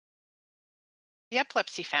The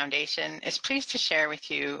Epilepsy Foundation is pleased to share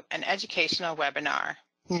with you an educational webinar,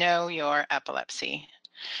 Know Your Epilepsy.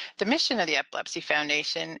 The mission of the Epilepsy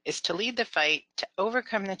Foundation is to lead the fight to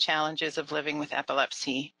overcome the challenges of living with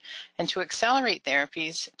epilepsy and to accelerate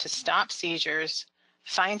therapies to stop seizures,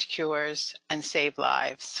 find cures, and save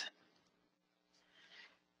lives.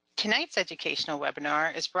 Tonight's educational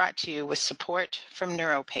webinar is brought to you with support from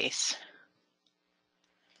NeuroPace.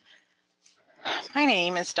 My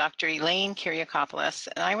name is Dr. Elaine Kyriakopoulos,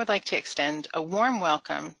 and I would like to extend a warm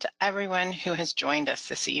welcome to everyone who has joined us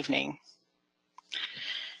this evening.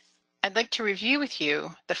 I'd like to review with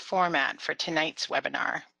you the format for tonight's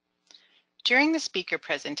webinar. During the speaker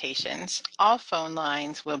presentations, all phone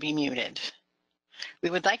lines will be muted.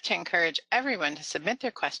 We would like to encourage everyone to submit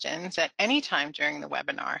their questions at any time during the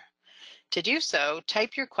webinar. To do so,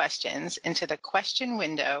 type your questions into the question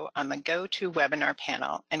window on the GoToWebinar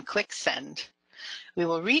panel and click Send. We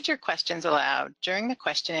will read your questions aloud during the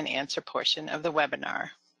question and answer portion of the webinar.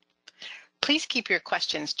 Please keep your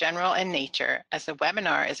questions general in nature, as the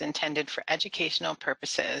webinar is intended for educational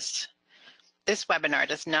purposes. This webinar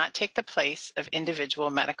does not take the place of individual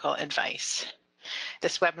medical advice.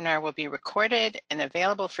 This webinar will be recorded and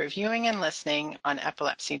available for viewing and listening on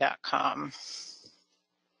epilepsy.com.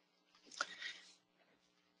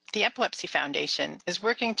 The Epilepsy Foundation is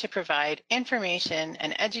working to provide information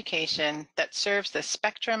and education that serves the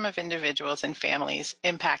spectrum of individuals and families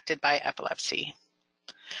impacted by epilepsy.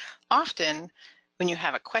 Often, when you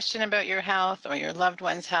have a question about your health or your loved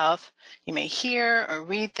one's health, you may hear or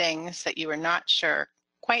read things that you are not sure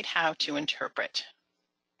quite how to interpret.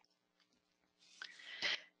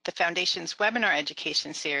 The Foundation's webinar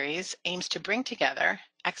education series aims to bring together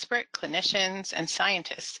expert clinicians and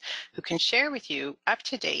scientists who can share with you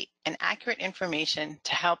up-to-date and accurate information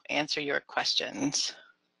to help answer your questions.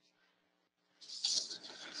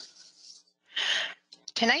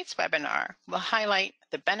 Tonight's webinar will highlight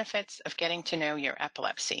the benefits of getting to know your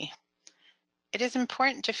epilepsy. It is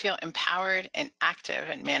important to feel empowered and active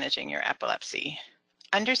in managing your epilepsy.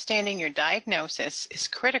 Understanding your diagnosis is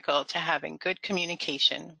critical to having good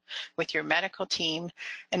communication with your medical team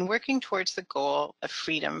and working towards the goal of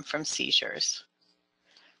freedom from seizures.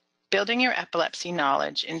 Building your epilepsy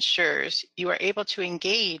knowledge ensures you are able to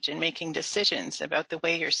engage in making decisions about the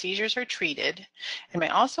way your seizures are treated and may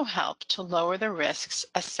also help to lower the risks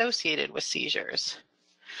associated with seizures.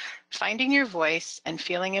 Finding your voice and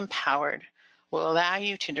feeling empowered will allow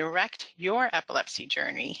you to direct your epilepsy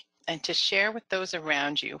journey and to share with those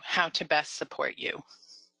around you how to best support you.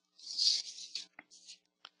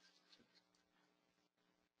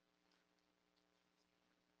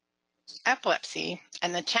 Epilepsy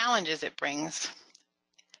and the challenges it brings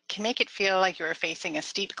can make it feel like you are facing a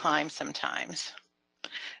steep climb sometimes.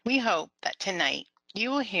 We hope that tonight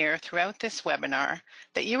you will hear throughout this webinar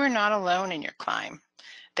that you are not alone in your climb.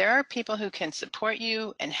 There are people who can support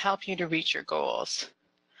you and help you to reach your goals.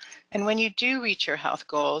 And when you do reach your health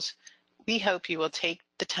goals, we hope you will take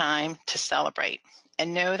the time to celebrate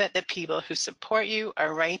and know that the people who support you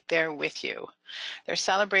are right there with you. They're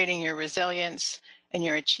celebrating your resilience and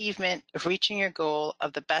your achievement of reaching your goal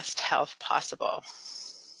of the best health possible.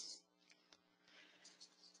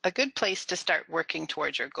 A good place to start working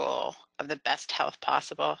towards your goal of the best health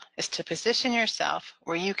possible is to position yourself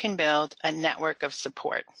where you can build a network of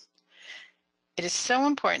support. It is so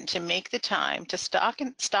important to make the time to stop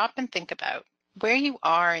and think about where you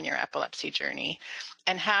are in your epilepsy journey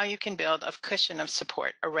and how you can build a cushion of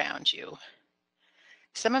support around you.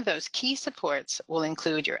 Some of those key supports will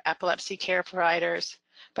include your epilepsy care providers,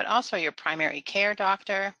 but also your primary care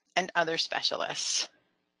doctor and other specialists.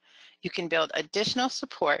 You can build additional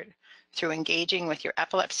support through engaging with your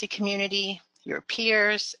epilepsy community, your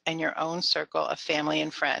peers, and your own circle of family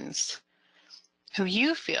and friends, who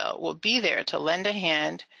you feel will be there to lend a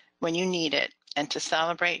hand when you need it and to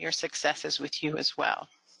celebrate your successes with you as well.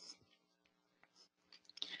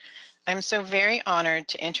 I'm so very honored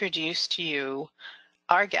to introduce to you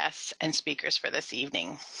our guests and speakers for this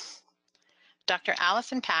evening. Dr.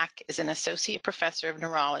 Allison Pack is an associate professor of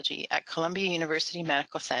neurology at Columbia University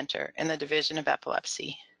Medical Center in the Division of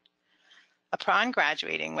Epilepsy. Upon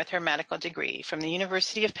graduating with her medical degree from the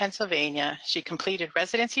University of Pennsylvania, she completed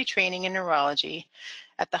residency training in neurology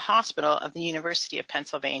at the Hospital of the University of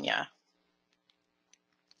Pennsylvania.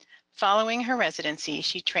 Following her residency,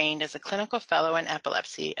 she trained as a clinical fellow in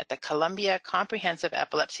epilepsy at the Columbia Comprehensive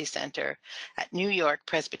Epilepsy Center at New York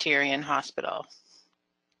Presbyterian Hospital.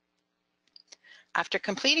 After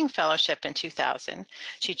completing fellowship in 2000,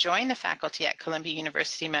 she joined the faculty at Columbia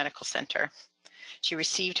University Medical Center. She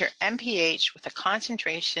received her MPH with a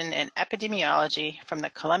concentration in epidemiology from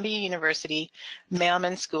the Columbia University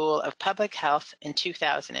Mailman School of Public Health in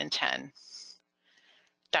 2010.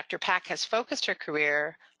 Dr. Pack has focused her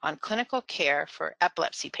career on clinical care for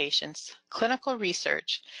epilepsy patients, clinical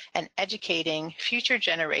research, and educating future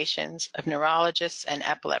generations of neurologists and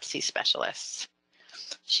epilepsy specialists.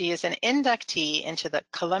 She is an inductee into the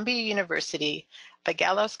Columbia University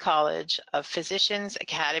Vagelos College of Physicians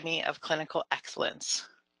Academy of Clinical Excellence.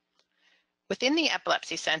 Within the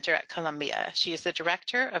Epilepsy Center at Columbia, she is the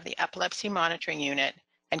director of the Epilepsy Monitoring Unit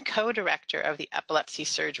and co-director of the Epilepsy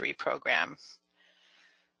Surgery Program.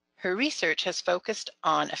 Her research has focused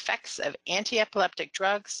on effects of anti-epileptic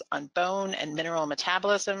drugs on bone and mineral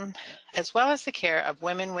metabolism, as well as the care of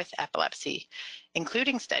women with epilepsy,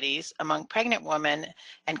 including studies among pregnant women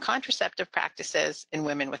and contraceptive practices in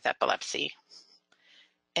women with epilepsy.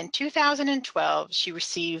 In 2012, she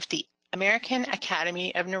received the American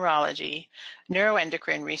Academy of Neurology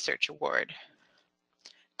Neuroendocrine Research Award.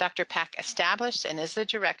 Dr. Pack established and is the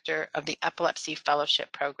director of the Epilepsy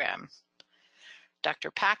Fellowship Program.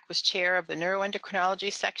 Dr. Pack was chair of the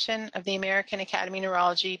neuroendocrinology section of the American Academy of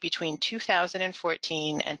Neurology between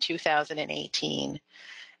 2014 and 2018,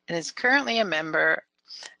 and is currently a member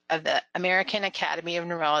of the American Academy of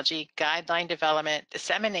Neurology Guideline Development,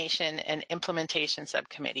 Dissemination, and Implementation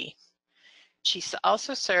Subcommittee. She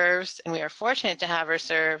also serves, and we are fortunate to have her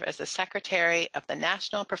serve, as the secretary of the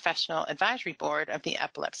National Professional Advisory Board of the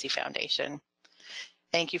Epilepsy Foundation.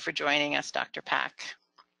 Thank you for joining us, Dr. Pack.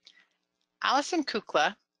 Allison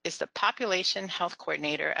Kukla is the Population Health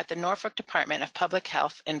Coordinator at the Norfolk Department of Public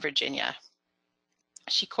Health in Virginia.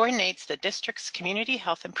 She coordinates the district's community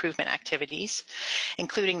health improvement activities,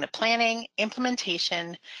 including the planning,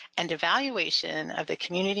 implementation, and evaluation of the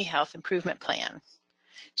Community Health Improvement Plan.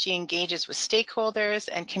 She engages with stakeholders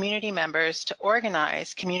and community members to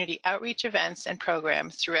organize community outreach events and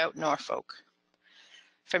programs throughout Norfolk.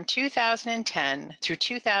 From 2010 through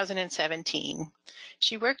 2017,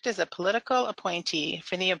 she worked as a political appointee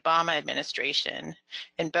for the Obama administration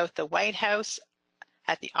in both the White House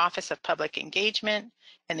at the Office of Public Engagement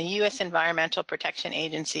and the U.S. Environmental Protection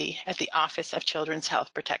Agency at the Office of Children's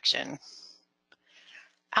Health Protection.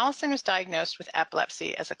 Allison was diagnosed with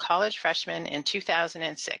epilepsy as a college freshman in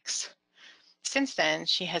 2006. Since then,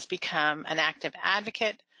 she has become an active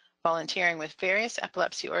advocate, volunteering with various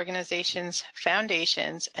epilepsy organizations,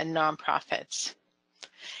 foundations, and nonprofits.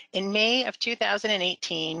 In May of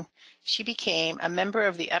 2018, she became a member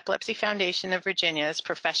of the Epilepsy Foundation of Virginia's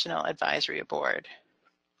Professional Advisory Board.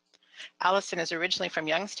 Allison is originally from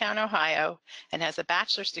Youngstown, Ohio, and has a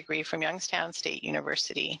bachelor's degree from Youngstown State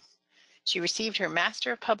University. She received her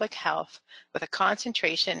Master of Public Health with a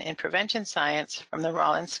concentration in prevention science from the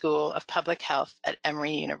Rollins School of Public Health at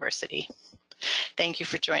Emory University. Thank you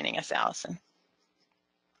for joining us, Allison.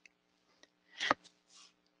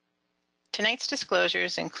 Tonight's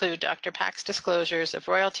disclosures include Dr. Pack's disclosures of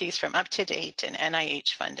royalties from UpToDate and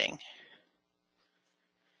NIH funding.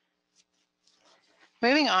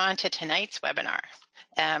 Moving on to tonight's webinar.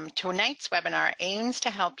 Tonight's webinar aims to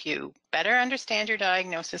help you better understand your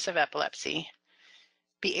diagnosis of epilepsy,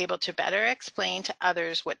 be able to better explain to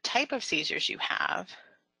others what type of seizures you have,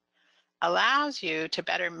 allows you to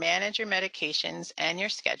better manage your medications and your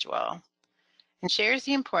schedule, and shares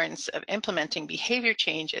the importance of implementing behavior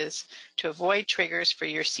changes to avoid triggers for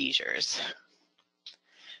your seizures.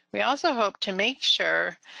 We also hope to make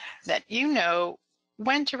sure that you know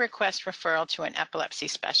when to request referral to an epilepsy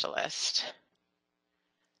specialist.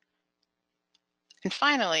 And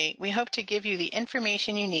finally, we hope to give you the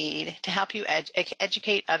information you need to help you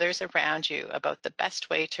educate others around you about the best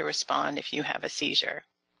way to respond if you have a seizure.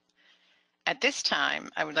 At this time,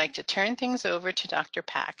 I would like to turn things over to Dr.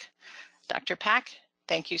 Pack. Dr. Pack,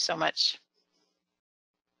 thank you so much.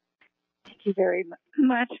 Thank you very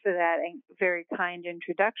much for that very kind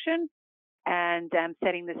introduction and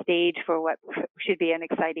setting the stage for what should be an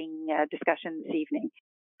exciting discussion this evening.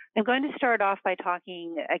 I'm going to start off by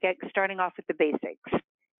starting off with the basics.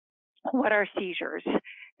 What are seizures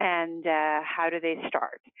and how do they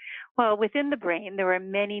start? Well, within the brain, there are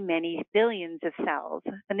many, many billions of cells,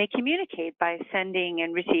 and they communicate by sending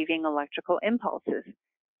and receiving electrical impulses.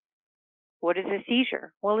 What is a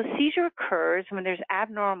seizure? Well, a seizure occurs when there's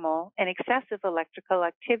abnormal and excessive electrical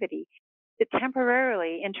activity that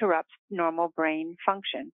temporarily interrupts normal brain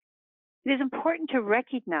function. It is important to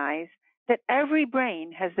recognize that every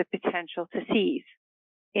brain has the potential to seize.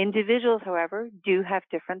 Individuals, however, do have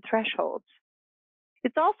different thresholds.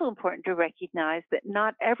 It's also important to recognize that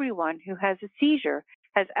not everyone who has a seizure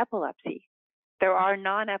has epilepsy. There are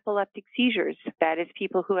non-epileptic seizures, that is,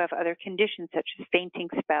 people who have other conditions such as fainting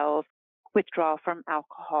spells, withdrawal from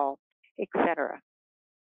alcohol, etc.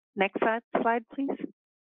 Next slide, please.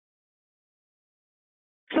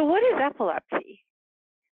 So what is epilepsy?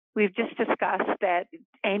 We've just discussed that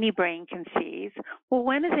any brain can seize. Well,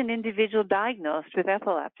 when is an individual diagnosed with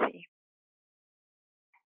epilepsy?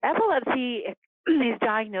 Epilepsy is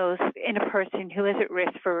diagnosed in a person who is at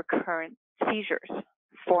risk for recurrent seizures.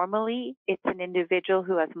 Formally, it's an individual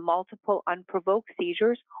who has multiple unprovoked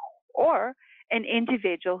seizures, or an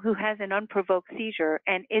individual who has an unprovoked seizure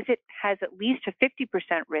and has at least a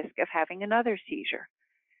 50% risk of having another seizure.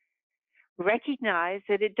 Recognize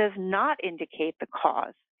that it does not indicate the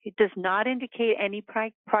cause. It does not indicate any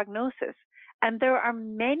prognosis. And there are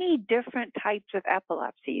many different types of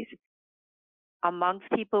epilepsies. Amongst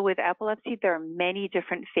people with epilepsy, there are many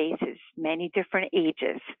different phases, many different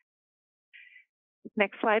ages.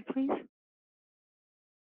 Next slide, please.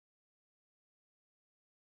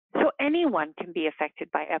 So anyone can be affected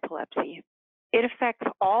by epilepsy. It affects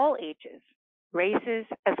all ages, races,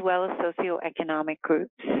 as well as socioeconomic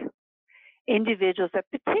groups. Individuals at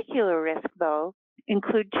particular risk, though,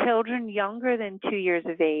 include children younger than 2 years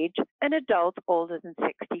of age and adults older than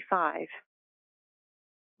 65.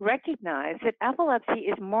 Recognize that epilepsy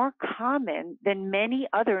is more common than many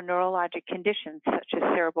other neurologic conditions such as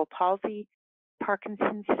cerebral palsy,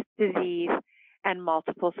 Parkinson's disease, and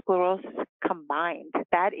multiple sclerosis combined.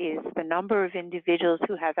 That is, the number of individuals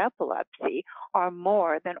who have epilepsy are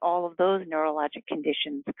more than all of those neurologic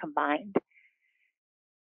conditions combined.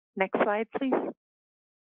 Next slide, please.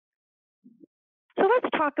 So let's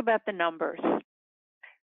talk about the numbers.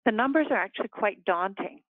 The numbers are actually quite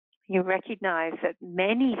daunting. You recognize that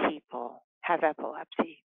many people have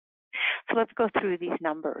epilepsy. So let's go through these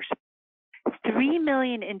numbers. 3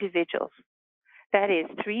 million individuals, that is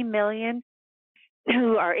 3 million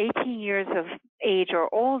who are 18 years of age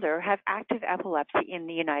or older, have active epilepsy in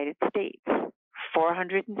the United States.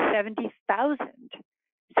 470,000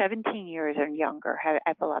 17 years and younger had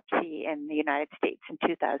epilepsy in the United States in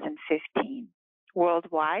 2015.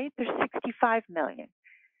 Worldwide, there's 65 million.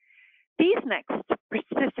 These next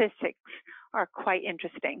statistics are quite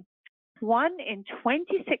interesting. 1 in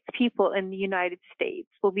 26 people in the United States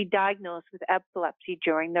will be diagnosed with epilepsy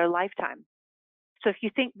during their lifetime. So if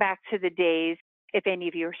you think back to the days, if any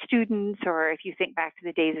of your students, or if you think back to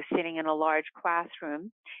the days of sitting in a large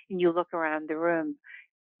classroom and you look around the room,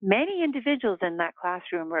 many individuals in that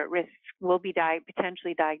classroom are at risk, will be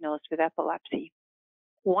potentially diagnosed with epilepsy.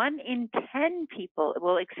 1 in 10 people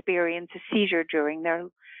will experience a seizure during their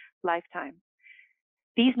lifetime.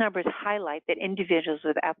 These numbers highlight that individuals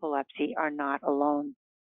with epilepsy are not alone.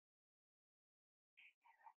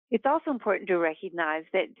 It's also important to recognize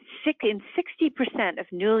that in 60% of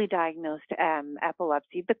newly diagnosed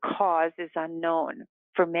epilepsy, the cause is unknown.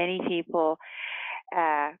 For many people,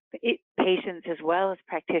 patients as well as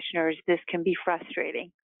practitioners, this can be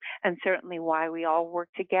frustrating, and certainly why we all work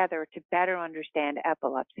together to better understand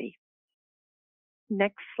epilepsy.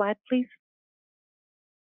 Next slide, please.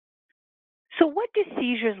 So what do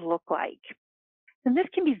seizures look like? And this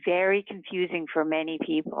can be very confusing for many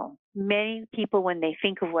people. Many people, when they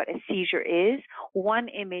think of what a seizure is, one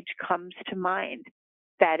image comes to mind.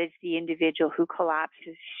 That is the individual who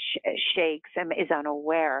collapses, shakes, and is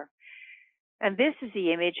unaware. And this is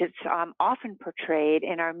the image that's often portrayed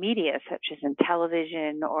in our media, such as in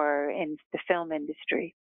television or in the film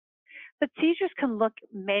industry. But seizures can look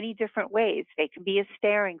many different ways. They can be a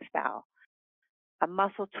staring spell, a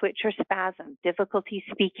muscle twitch or spasm, difficulty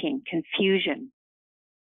speaking, confusion.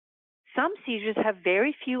 Some seizures have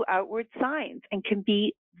very few outward signs and can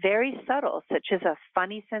be very subtle, such as a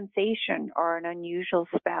funny sensation or an unusual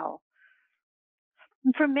spell.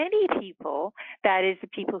 And for many people, that is the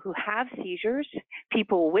people who have seizures,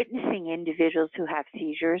 people witnessing individuals who have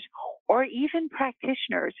seizures, or even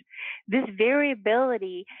practitioners, this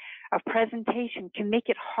variability of presentation can make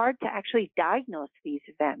it hard to actually diagnose these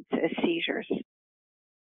events as seizures.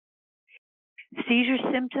 Seizure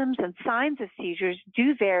symptoms and signs of seizures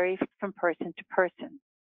do vary from person to person.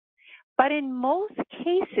 But in most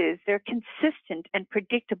cases, they're consistent and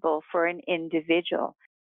predictable for an individual.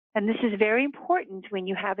 And this is very important when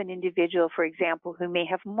you have an individual, for example, who may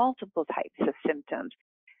have multiple types of symptoms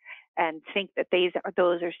and think that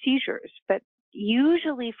those are seizures. But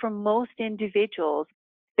usually for most individuals,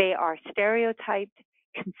 they are stereotyped,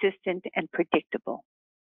 consistent, and predictable.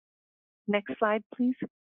 Next slide, please.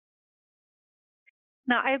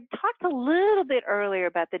 Now, I talked a little bit earlier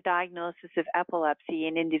about the diagnosis of epilepsy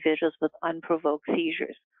in individuals with unprovoked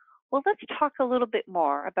seizures. Well, let's talk a little bit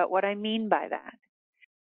more about what I mean by that.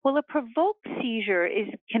 Well, a provoked seizure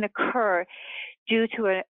can occur due to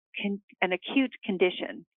an acute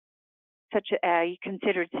condition, such as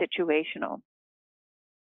considered situational.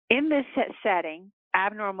 In this setting,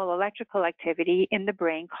 abnormal electrical activity in the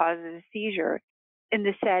brain causes a seizure in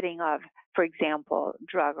the setting of, for example,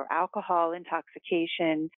 drug or alcohol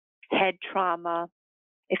intoxication, head trauma,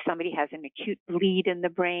 if somebody has an acute bleed in the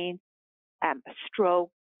brain, a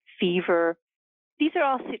stroke, fever. These are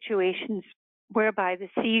all situations whereby the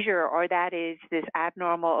seizure, or that is this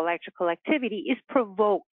abnormal electrical activity, is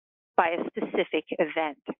provoked by a specific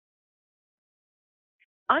event.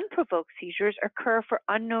 Unprovoked seizures occur for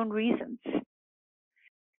unknown reasons.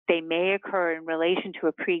 They may occur in relation to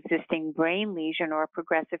a pre-existing brain lesion or a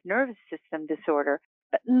progressive nervous system disorder,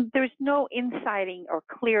 but there's no inciting or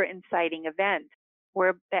clear inciting event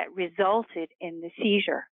where that resulted in the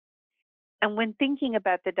seizure. And when thinking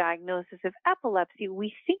about the diagnosis of epilepsy,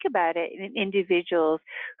 we think about it in individuals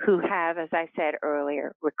who have, as I said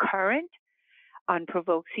earlier, recurrent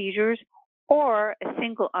unprovoked seizures or a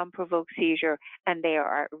single unprovoked seizure, and they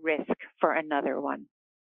are at risk for another one.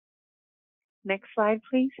 Next slide,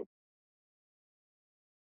 please.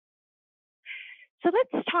 So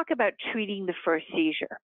let's talk about treating the first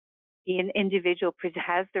seizure. An individual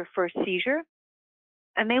has their first seizure,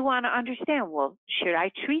 and they want to understand, well, should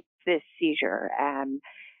I treat this seizure?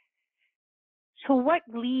 So what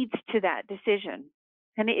leads to that decision?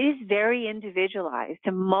 And it is very individualized,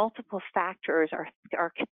 and multiple factors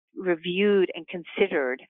are reviewed and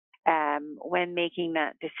considered when making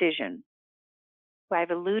that decision. So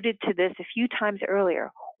I've alluded to this a few times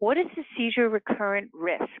earlier. What is the seizure recurrent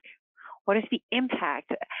risk? What is the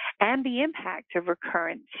impact of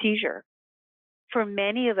recurrent seizure? For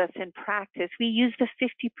many of us in practice, we use the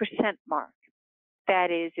 50% mark.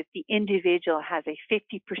 That is, if the individual has a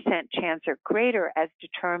 50% chance or greater as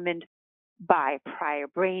determined by prior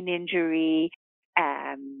brain injury,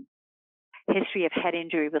 history of head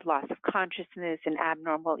injury with loss of consciousness, an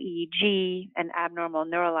abnormal EEG, an abnormal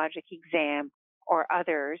neurologic exam, or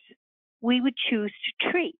others, we would choose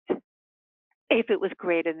to treat if it was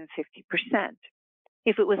greater than 50%.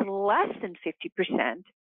 If it was less than 50%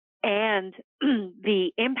 and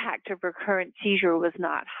the impact of recurrent seizure was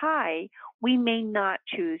not high, we may not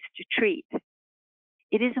choose to treat.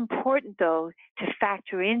 It is important, though, to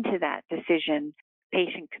factor into that decision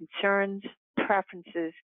patient concerns,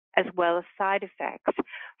 preferences, as well as side effects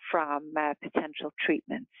from potential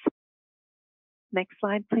treatments. Next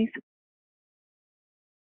slide, please.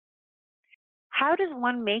 How does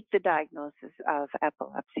one make the diagnosis of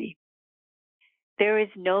epilepsy? There is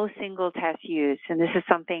no single test used, and this is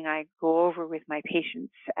something I go over with my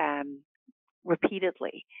patients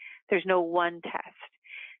repeatedly. There's no one test.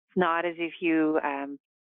 It's not as if you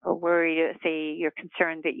are worried, say you're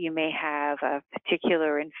concerned that you may have a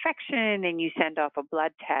particular infection and you send off a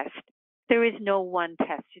blood test. There is no one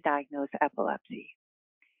test to diagnose epilepsy.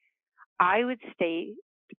 I would state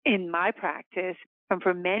in my practice, and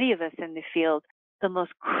for many of us in the field, the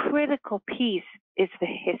most critical piece is the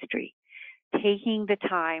history. Taking the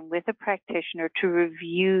time with a practitioner to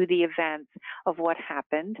review the events of what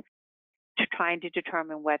happened, to trying to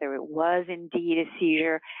determine whether it was indeed a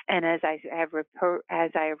seizure, and as I have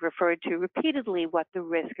referred to repeatedly, what the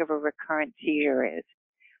risk of a recurrent seizure is.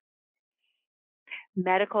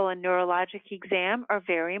 Medical and neurologic exam are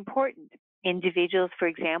very important. Individuals, for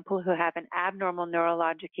example, who have an abnormal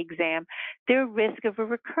neurologic exam, their risk of a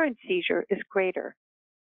recurrent seizure is greater.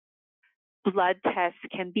 Blood tests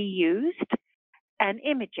can be used, and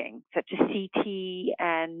imaging, such as CT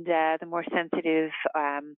and the more sensitive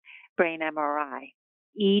brain MRI.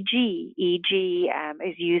 EEG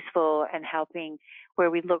is useful in helping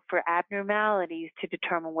where we look for abnormalities to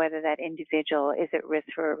determine whether that individual is at risk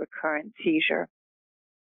for a recurrent seizure.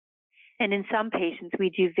 And in some patients,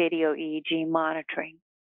 we do video EEG monitoring.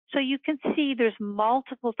 So you can see there's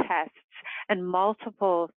multiple tests and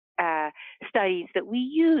multiple studies that we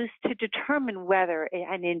use to determine whether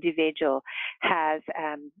an individual has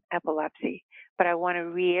epilepsy. But I want to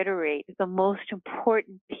reiterate, the most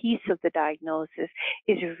important piece of the diagnosis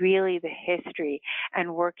is really the history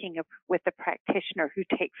and working with a practitioner who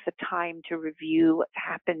takes the time to review what's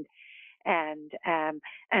happened and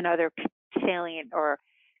other salient or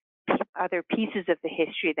other pieces of the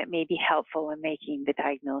history that may be helpful in making the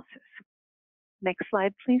diagnosis. Next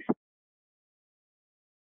slide, please.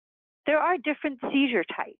 There are different seizure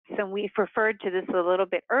types, and we've referred to this a little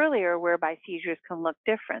bit earlier, whereby seizures can look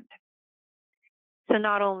different. So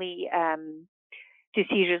not only do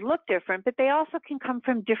seizures look different, but they also can come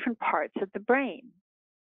from different parts of the brain.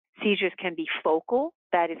 Seizures can be focal,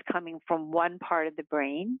 that is coming from one part of the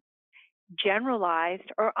brain.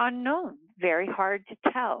 generalized, or unknown, very hard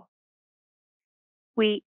to tell.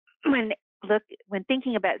 When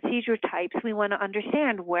thinking about seizure types, we want to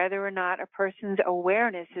understand whether or not a person's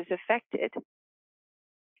awareness is affected.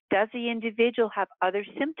 Does the individual have other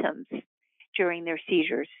symptoms during their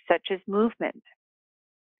seizures, such as movement?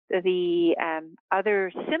 The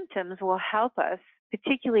other symptoms will help us,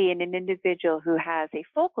 particularly in an individual who has a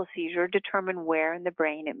focal seizure, determine where in the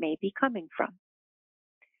brain it may be coming from.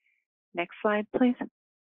 Next slide, please.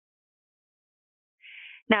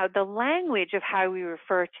 Now, the language of how we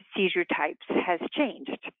refer to seizure types has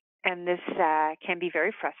changed, and this can be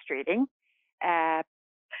very frustrating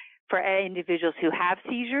for individuals who have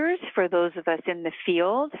seizures. For those of us in the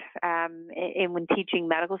field, and when teaching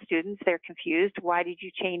medical students, they're confused. Why did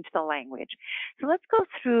you change the language? So let's go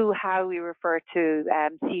through how we refer to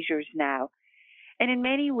seizures now. And in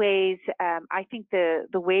many ways, I think the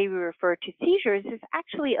way we refer to seizures is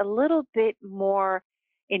actually a little bit more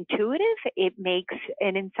intuitive.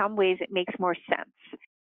 And in some ways, it makes more sense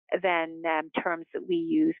than terms that we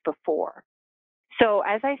used before. So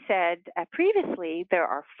as I said previously, there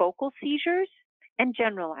are focal seizures and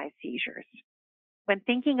generalized seizures. When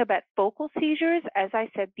thinking about focal seizures, as I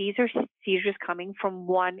said, these are seizures coming from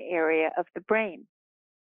one area of the brain.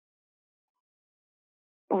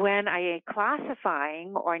 When I am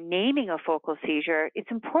classifying or naming a focal seizure,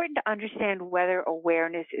 it's important to understand whether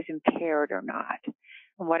awareness is impaired or not.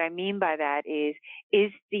 And what I mean by that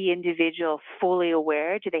is the individual fully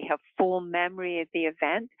aware? Do they have full memory of the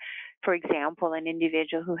event? For example, an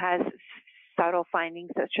individual who has subtle findings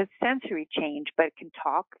such as sensory change, but can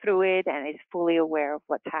talk through it and is fully aware of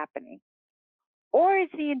what's happening. Or is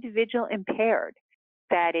the individual impaired?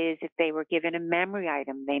 That is, if they were given a memory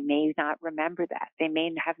item, they may not remember that. They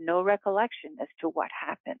may have no recollection as to what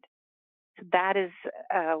happened. So that is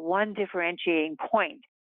one differentiating point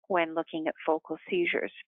when looking at focal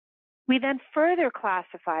seizures. We then further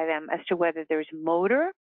classify them as to whether there's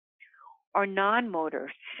motor or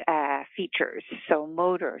non-motor features. So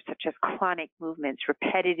motor, such as clonic movements,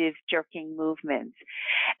 repetitive jerking movements.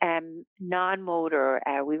 Non-motor,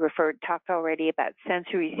 we talked already about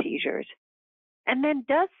sensory seizures. And then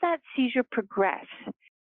does that seizure progress?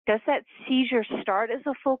 Does that seizure start as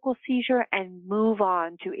a focal seizure and move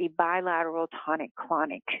on to a bilateral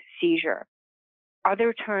tonic-clonic seizure?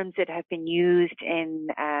 Other terms that have been used in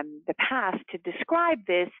the past to describe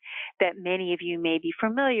this that many of you may be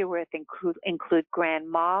familiar with include grand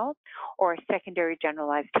mal or secondary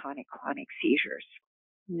generalized tonic-clonic seizures.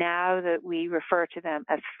 Now that we refer to them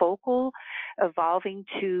as focal, evolving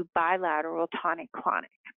to bilateral tonic-clonic.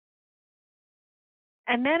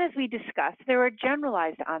 And then, as we discussed, there are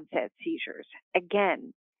generalized onset seizures.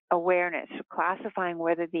 Again, awareness, classifying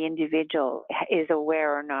whether the individual is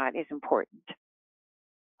aware or not is important.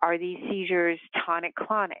 Are these seizures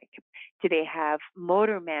tonic-clonic? Do they have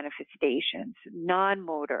motor manifestations,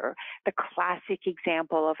 non-motor? The classic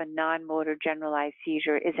example of a non-motor generalized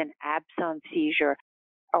seizure is an absence seizure,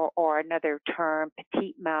 or another term,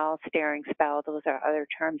 petit mal, staring spell. Those are other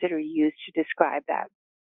terms that are used to describe that.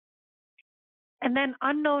 And then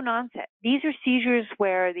unknown onset. These are seizures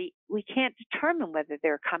where we can't determine whether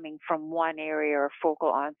they're coming from one area or focal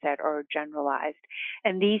onset or generalized.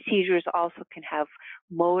 And these seizures also can have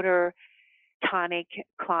motor, tonic,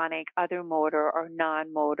 clonic, other motor, or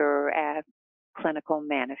non-motor clinical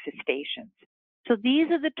manifestations. So these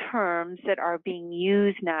are the terms that are being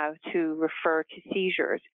used now to refer to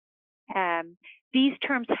seizures. These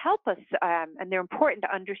terms help us, and they're important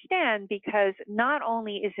to understand because not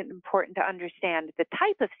only is it important to understand the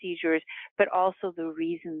type of seizures, but also the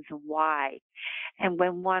reasons why. And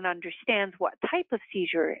when one understands what type of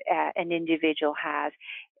seizure an individual has,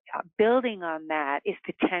 building on that is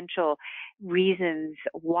potential reasons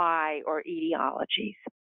why or etiologies.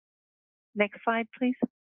 Next slide, please.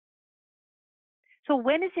 So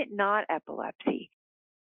when is it not epilepsy?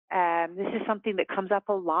 This is something that comes up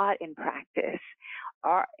a lot in practice.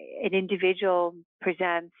 An individual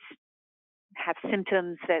have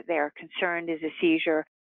symptoms that they're concerned is a seizure,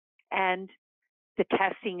 and the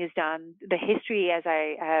testing is done. The history, as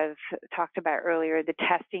I have talked about earlier, the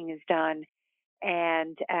testing is done,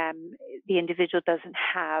 and the individual doesn't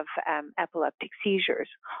have epileptic seizures.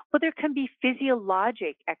 Well, there can be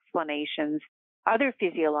physiologic explanations, other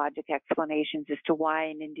physiologic explanations as to why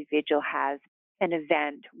an individual has an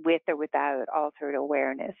event with or without altered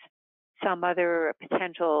awareness. Some other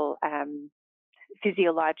potential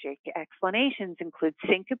physiologic explanations include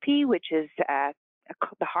syncope, which is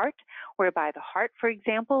the heart, whereby the heart, for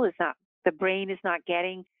example, the brain is not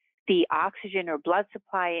getting the oxygen or blood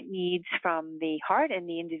supply it needs from the heart, and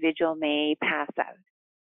the individual may pass out.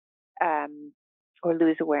 or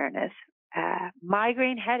lose awareness.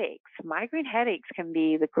 Migraine headaches. Migraine headaches can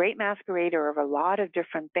be the great masquerader of a lot of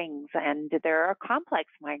different things, and there are complex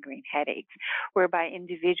migraine headaches whereby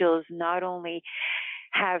individuals not only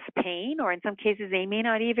have pain, or in some cases they may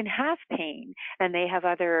not even have pain, and they have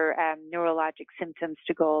other neurologic symptoms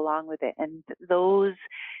to go along with it, and those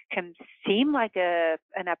can seem like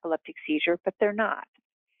an epileptic seizure, but they're not.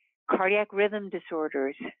 Cardiac rhythm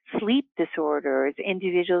disorders, sleep disorders,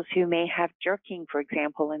 individuals who may have jerking, for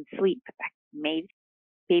example, in sleep,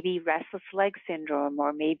 maybe restless leg syndrome,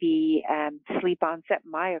 or maybe sleep onset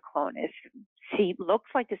myoclonus.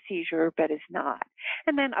 Looks like a seizure, but is not.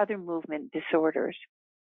 And then other movement disorders.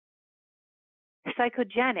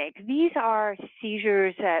 Psychogenic, these are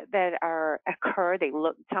seizures that occur.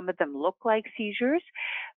 Some of them look like seizures,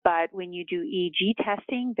 but when you do EEG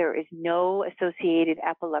testing, there is no associated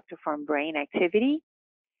epileptiform brain activity.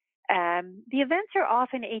 The events are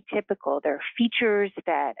often atypical. There are features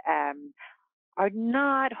that are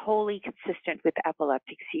not wholly consistent with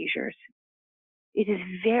epileptic seizures. It is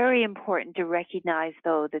very important to recognize,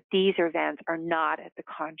 though, that these events are not at the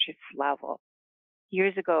conscious level.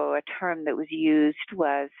 Years ago, a term that was used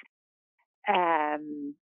was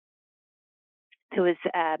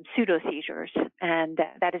pseudo-seizures, and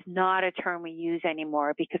that is not a term we use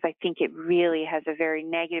anymore because I think it really has a very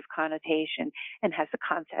negative connotation and has the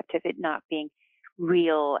concept of it not being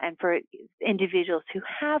real. And for individuals who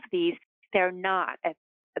have these, they're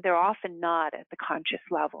often not at the conscious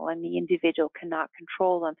level, and the individual cannot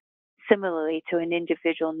control them, similarly to an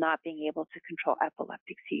individual not being able to control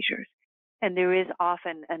epileptic seizures. And there is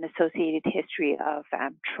often an associated history of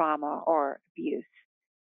trauma or abuse.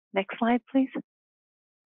 Next slide, please.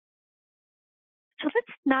 So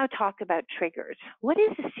let's now talk about triggers. What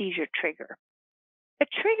is a seizure trigger? A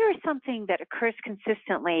trigger is something that occurs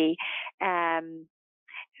consistently,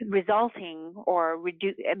 resulting or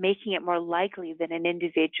making it more likely that an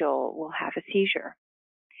individual will have a seizure.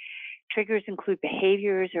 Triggers include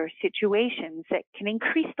behaviors or situations that can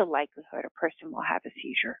increase the likelihood a person will have a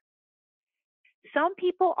seizure. Some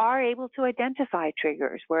people are able to identify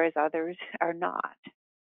triggers, whereas others are not.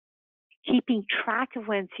 Keeping track of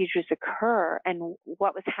when seizures occur and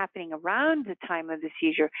what was happening around the time of the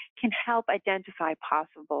seizure can help identify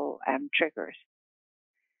possible triggers.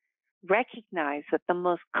 Recognize that the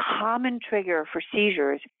most common trigger for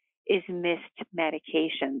seizures is missed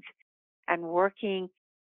medications, and working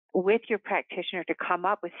with your practitioner to come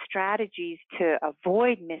up with strategies to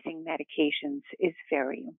avoid missing medications is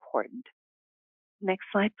very important. Next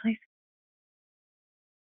slide, please.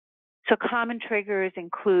 So common triggers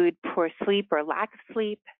include poor sleep or lack of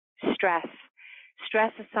sleep, stress.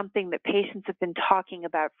 Stress is something that patients have been talking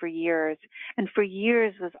about for years, and for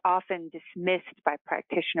years was often dismissed by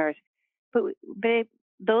practitioners. But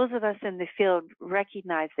those of us in the field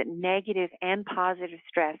recognize that negative and positive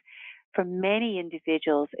stress for many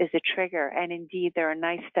individuals is a trigger, and indeed there are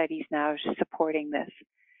nice studies now supporting this.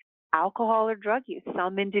 Alcohol or drug use.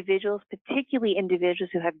 Some individuals, particularly individuals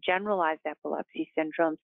who have generalized epilepsy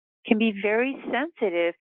syndromes, can be very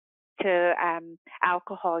sensitive to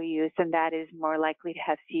alcohol use, and that is more likely to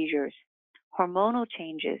have seizures. Hormonal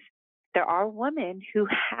changes. There are women who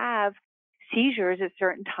have seizures at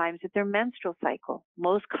certain times of their menstrual cycle,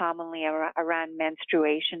 most commonly around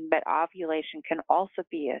menstruation, but ovulation can also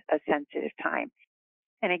be a sensitive time.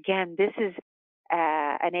 And again, this is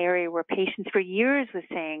an area where patients for years was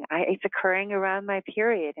saying, it's occurring around my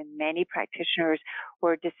period, and many practitioners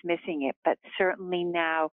were dismissing it. But certainly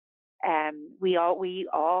now,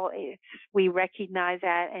 we recognize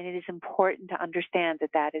that, and it is important to understand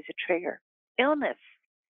that that is a trigger. Illness.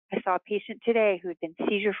 I saw a patient today who had been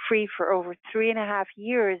seizure-free for over 3.5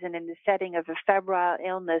 years, and in the setting of a febrile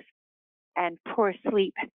illness and poor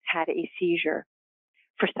sleep had a seizure.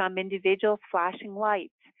 For some individuals, flashing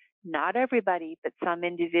lights. Not everybody, but some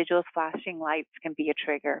individuals, flashing lights can be a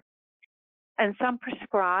trigger. And some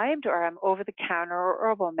prescribed or over-the-counter or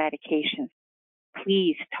herbal medications.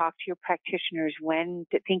 Please talk to your practitioners when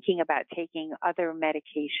thinking about taking other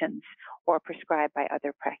medications or prescribed by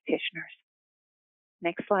other practitioners.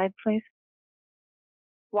 Next slide, please.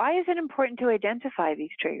 Why is it important to identify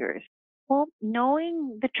these triggers? Well,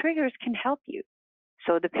 knowing the triggers can help you.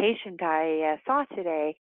 So the patient I saw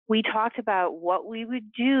today, we talked about what we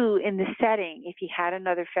would do in the setting if he had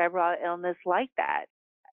another febrile illness like that.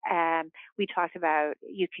 We talked about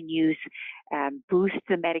you can boost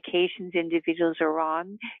the medications individuals are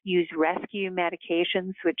on, use rescue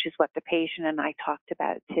medications, which is what the patient and I talked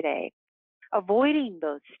about today. Avoiding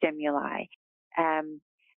those stimuli,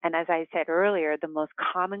 And as I said earlier, the most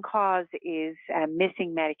common cause is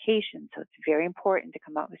missing medication. So it's very important to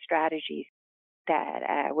come up with strategies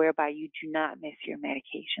that whereby you do not miss your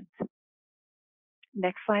medications.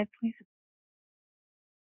 Next slide, please.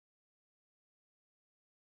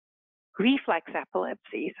 Reflex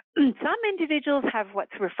epilepsies. Some individuals have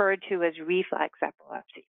what's referred to as reflex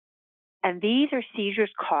epilepsy. And these are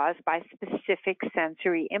seizures caused by specific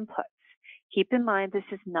sensory inputs. Keep in mind, this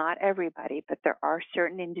is not everybody, but there are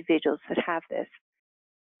certain individuals that have this.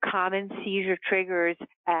 Common seizure triggers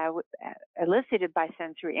elicited by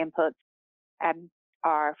sensory inputs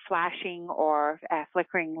are flashing or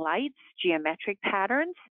flickering lights, geometric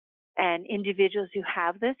patterns, and individuals who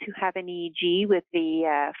have this, who have an EEG with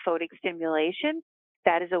the photic stimulation,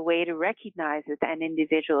 that is a way to recognize that an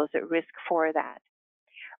individual is at risk for that.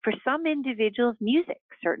 For some individuals, music,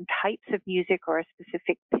 certain types of music or a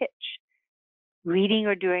specific pitch, reading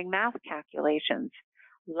or doing math calculations,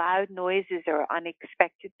 loud noises or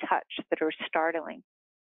unexpected touch that are startling.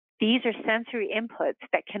 These are sensory inputs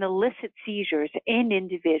that can elicit seizures in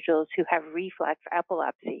individuals who have reflex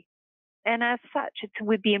epilepsy. And as such, it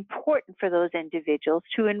would be important for those individuals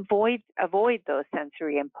to avoid those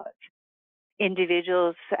sensory inputs.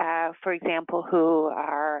 Individuals, for example, who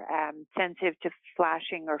are sensitive to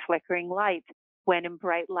flashing or flickering lights, when in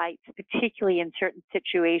bright lights, particularly in certain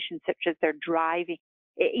situations such as they're driving,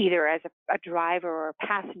 either as a driver or a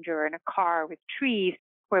passenger in a car with trees,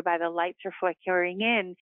 whereby the lights are flickering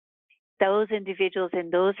in, those individuals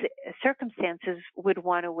in those circumstances would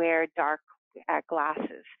want to wear dark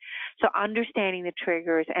glasses. So understanding the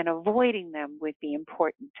triggers and avoiding them would be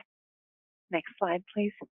important. Next slide,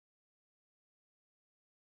 please.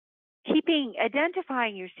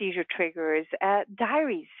 Identifying your seizure triggers,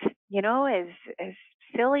 diaries, as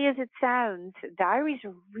silly as it sounds, diaries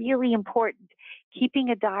are really important. Keeping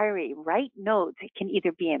a diary, write notes. It can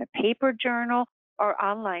either be in a paper journal or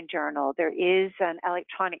online journal. There is an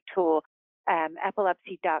electronic tool,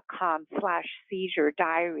 epilepsy.com/seizure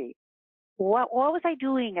diary. What was I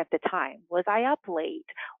doing at the time? Was I up late?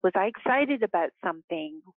 Was I excited about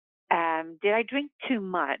something? Did I drink too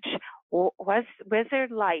much? Was there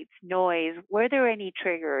lights, noise? Were there any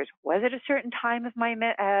triggers? Was it a certain time of my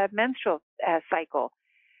menstrual cycle?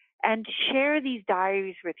 And share these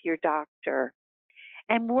diaries with your doctor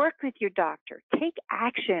and work with your doctor. Take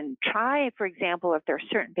action. Try, for example, if there are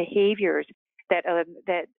certain behaviors that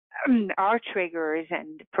are triggers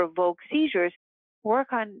and provoke seizures,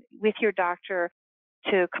 work with your doctor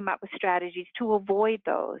to come up with strategies to avoid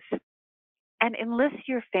those. And enlist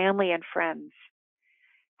your family and friends.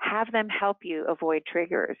 Have them help you avoid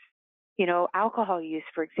triggers. Alcohol use,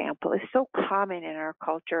 for example, is so common in our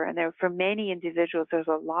culture, and for many individuals, there's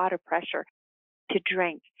a lot of pressure to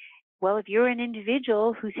drink. Well, if you're an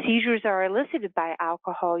individual whose seizures are elicited by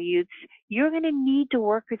alcohol use, you're going to need to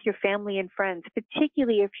work with your family and friends,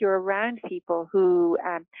 particularly if you're around people who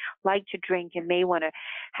like to drink and may want to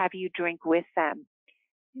have you drink with them.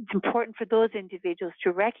 It's important for those individuals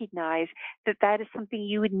to recognize that that is something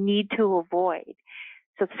you would need to avoid.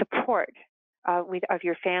 So support of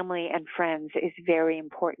your family and friends is very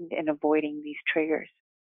important in avoiding these triggers.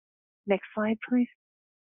 Next slide, please.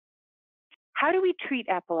 How do we treat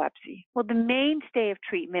epilepsy? Well, the mainstay of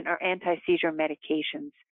treatment are anti-seizure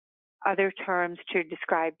medications. Other terms to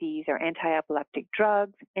describe these are anti-epileptic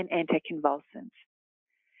drugs and anticonvulsants.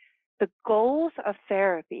 The goals of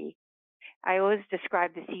therapy, I always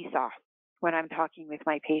describe the seesaw when I'm talking with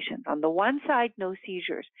my patients. On the one side, no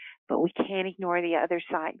seizures, but we can't ignore the other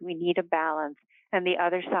side. We need a balance, and the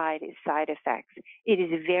other side is side effects. It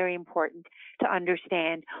is very important to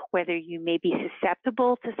understand whether you may be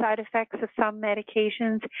susceptible to side effects of some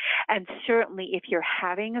medications, and certainly if you're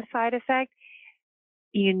having a side effect,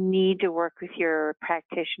 you need to work with your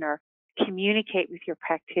practitioner, communicate with your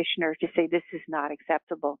practitioner to say this is not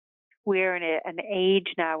acceptable. We're in an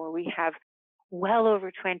age now where we have well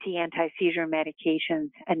over 20 anti-seizure medications,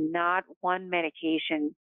 and not one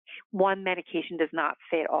medication does not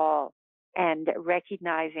fit all. And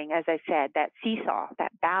recognizing, as I said, that seesaw,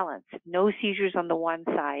 that balance, no seizures on the one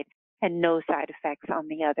side and no side effects on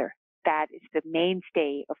the other. That is the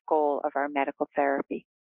mainstay of goal of our medical therapy.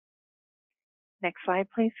 Next slide,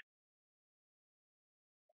 please.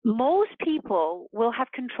 Most people will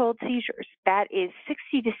have controlled seizures. That is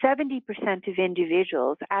 60 to 70% of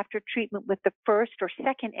individuals after treatment with the first or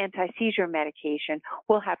second anti-seizure medication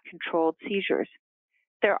will have controlled seizures.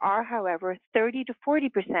 There are, however, 30 to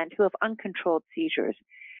 40% who have uncontrolled seizures.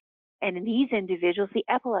 And in these individuals, the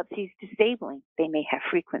epilepsy is disabling. They may have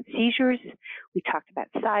frequent seizures. We talked about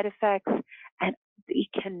side effects, and you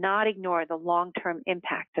cannot ignore the long-term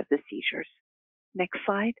impact of the seizures. Next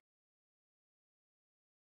slide.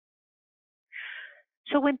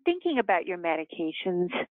 So when thinking about your medications,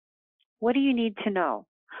 what do you need to know?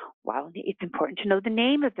 Well, it's important to know the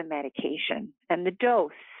name of the medication and the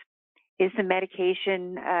dose. Is the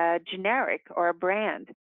medication generic or a brand?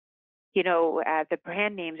 The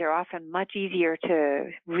brand names are often much easier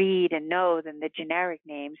to read and know than the generic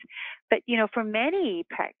names. But, for many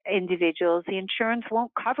individuals, the insurance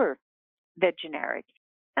won't cover the generic.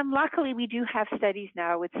 And luckily, we do have studies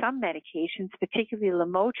now with some medications, particularly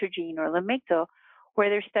lamotrigine or Lamictal, where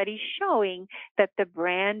there's studies showing that the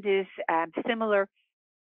brand is similar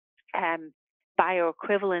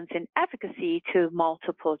bioequivalence in efficacy to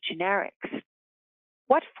multiple generics.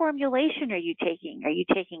 What formulation are you taking? Are you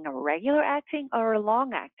taking a regular acting or a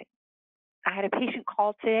long acting? I had a patient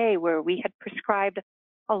call today where we had prescribed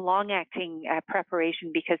a long acting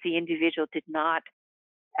preparation because the individual did not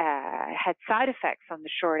had side effects on the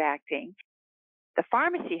short acting. The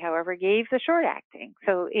pharmacy, however, gave the short acting.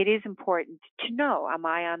 So it is important to know, am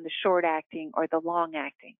I on the short acting or the long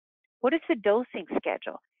acting? What is the dosing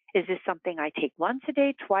schedule? Is this something I take once a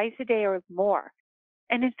day, twice a day, or more?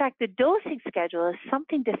 And in fact, the dosing schedule is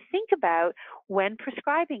something to think about when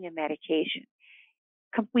prescribing a medication.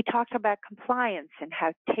 We talked about compliance and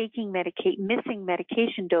how missing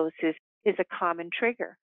medication doses is a common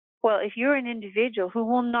trigger. Well, if you're an individual who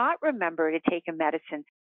will not remember to take a medicine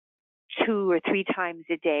 2 or 3 times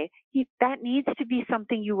a day, that needs to be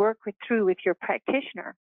something you work through with your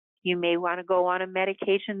practitioner. You may want to go on a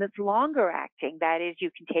medication that's longer acting. That is,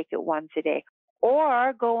 you can take it once a day.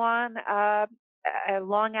 Or go on a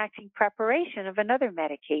long-acting preparation of another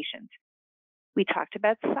medication. We talked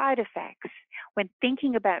about side effects. When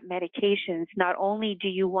thinking about medications, not only do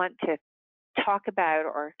you want to talk about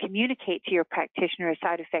or communicate to your practitioner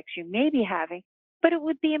side effects you may be having, but it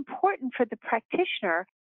would be important for the practitioner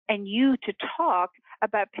and you to talk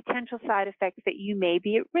about potential side effects that you may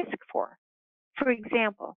be at risk for. For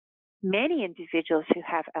example, many individuals who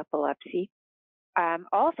have epilepsy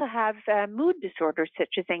also have mood disorders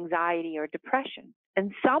such as anxiety or depression.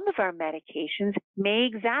 And some of our medications may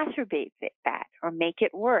exacerbate that or make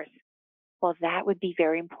it worse. Well, that would be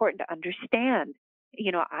very important to understand.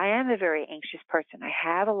 I am a very anxious person. I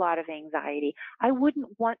have a lot of anxiety. I wouldn't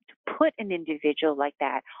want to put an individual like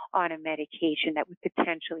that on a medication that would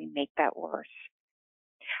potentially make that worse.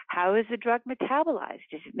 How is the drug metabolized?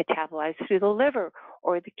 Is it metabolized through the liver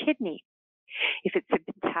or the kidney? If it's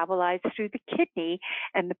metabolized through the kidney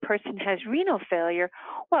and the person has renal failure,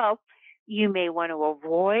 well, you may want to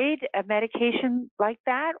avoid a medication like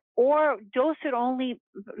that or dose it only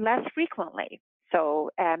less frequently. So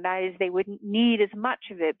that is, they wouldn't need as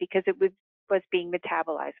much of it because it was being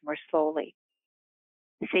metabolized more slowly.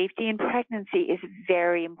 Safety in pregnancy is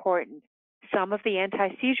very important. Some of the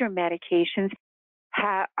anti-seizure medications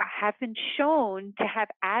have been shown to have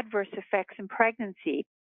adverse effects in pregnancy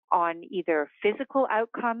on either physical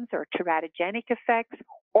outcomes or teratogenic effects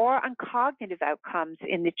or on cognitive outcomes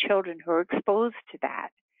in the children who are exposed to that.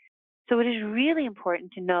 So it is really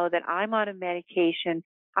important to know that I'm on a medication,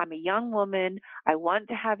 I'm a young woman, I want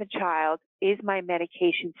to have a child. Is my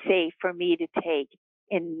medication safe for me to take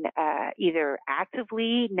in either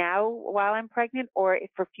actively now while I'm pregnant or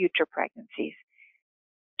for future pregnancies?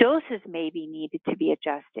 Doses may be needed to be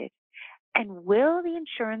adjusted. And will the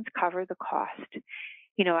insurance cover the cost?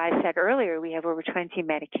 I said earlier, we have over 20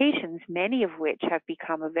 medications, many of which have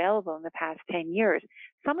become available in the past 10 years,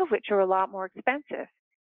 some of which are a lot more expensive.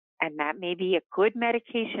 And that may be a good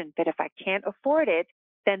medication, but if I can't afford it,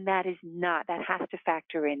 then that has to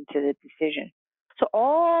factor into the decision. So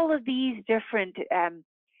all of these different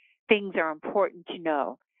things are important to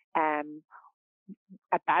know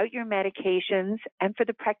about your medications and for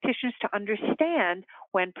the practitioners to understand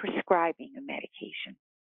when prescribing a medication.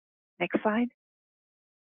 Next slide.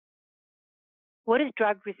 What is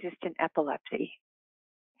drug-resistant epilepsy?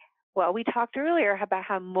 Well, we talked earlier about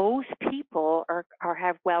how most people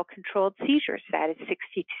have well-controlled seizures. That is 60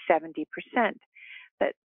 to 70%,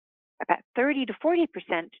 but about 30 to 40%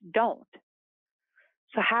 don't.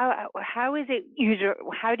 So how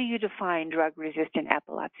do you define drug-resistant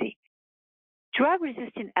epilepsy?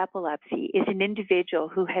 Drug-resistant epilepsy is an individual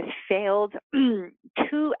who has failed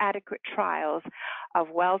 2 adequate trials of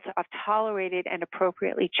tolerated and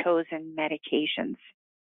appropriately chosen medications.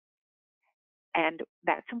 And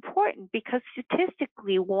that's important because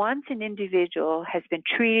statistically, once an individual has been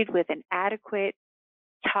treated with an adequate,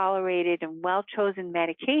 tolerated, and well-chosen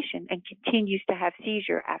medication and continues to have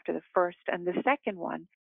seizure after the first and the second one,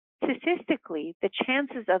 statistically, the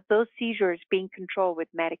chances of those seizures being controlled with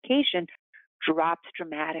medication drops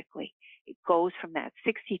dramatically. it goes from that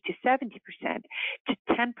 60 to 70% to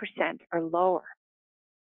 10% or lower.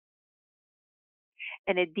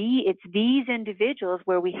 And it's these individuals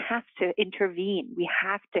where we have to intervene. We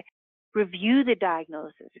have to review the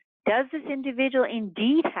diagnosis. Does this individual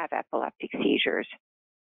indeed have epileptic seizures?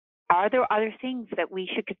 Are there other things that we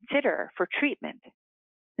should consider for treatment?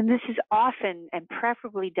 And this is often and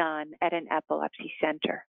preferably done at an epilepsy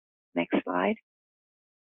center. Next slide.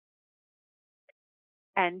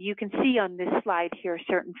 And you can see on this slide here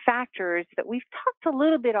certain factors that we've talked a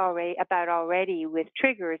little bit already with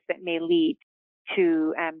triggers that may lead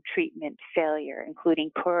to treatment failure,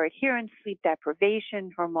 including poor adherence, sleep deprivation,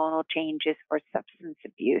 hormonal changes, or substance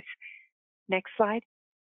abuse. Next slide.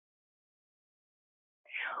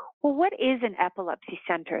 Well, what is an epilepsy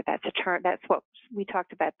center? That's a term. That's what we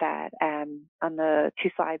talked about that on the 2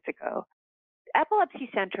 slides ago. Epilepsy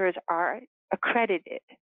centers are accredited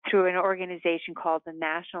through an organization called the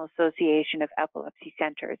National Association of Epilepsy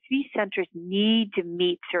Centers. These centers need to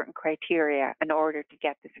meet certain criteria in order to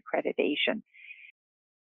get this accreditation.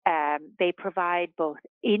 They provide both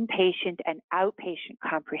inpatient and outpatient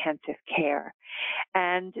comprehensive care.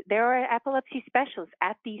 And there are epilepsy specialists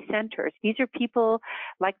at these centers. These are people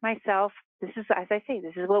like myself. This is, as I say,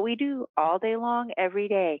 this is what we do all day long, every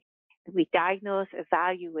day. We diagnose,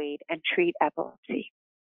 evaluate, and treat epilepsy.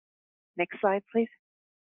 Next slide, please.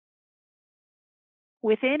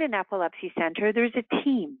 Within an epilepsy center, there's a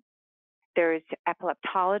team. There's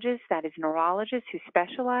epileptologists, that is neurologists who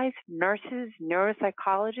specialize, nurses,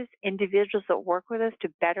 neuropsychologists, individuals that work with us to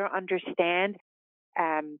better understand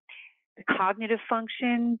the cognitive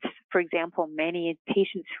functions. For example, many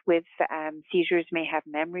patients with seizures may have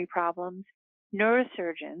memory problems.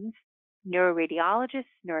 Neurosurgeons, neuroradiologists,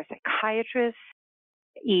 neuropsychiatrists,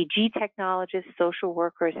 EEG technologists, social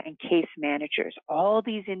workers, and case managers. All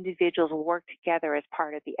these individuals work together as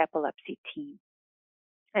part of the epilepsy team.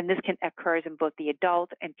 And this can occur in both the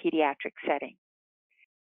adult and pediatric setting.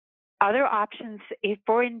 Other options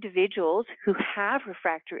for individuals who have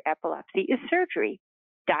refractory epilepsy is surgery.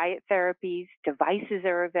 Diet therapies, devices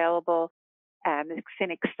are available. It's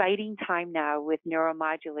an exciting time now with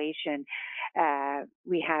neuromodulation.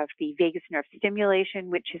 We have the vagus nerve stimulation,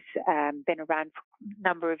 which has been around for a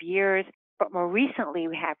number of years. But more recently,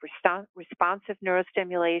 we have responsive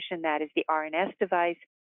neurostimulation, that is the RNS device,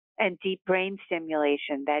 and deep brain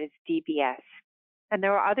stimulation, that is DBS. And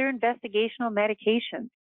there are other investigational medications.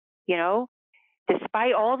 You know,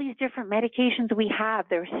 despite all these different medications we have,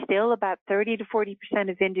 there's still about 30 to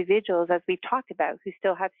 40% of individuals, as we've talked about, who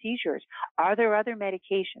still have seizures. Are there other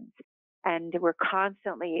medications? And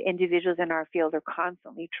individuals in our field are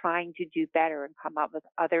constantly trying to do better and come up with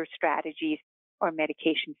other strategies or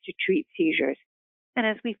medications to treat seizures. And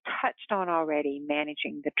as we've touched on already,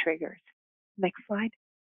 managing the triggers. Next slide.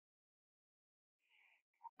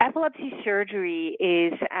 Epilepsy surgery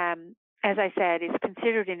is, as I said, is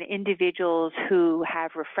considered in individuals who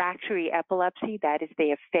have refractory epilepsy, that is, they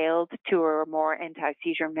have failed 2 or more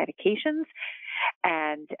anti-seizure medications,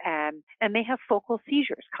 and they have focal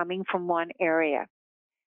seizures coming from one area.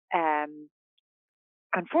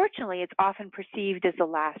 Unfortunately, it's often perceived as a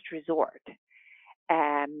last resort.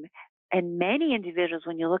 And many individuals,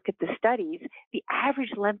 when you look at the studies, the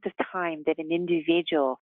average length of time that an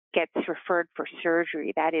individual gets referred for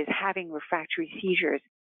surgery, that is having refractory seizures,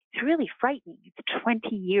 it's really frightening. It's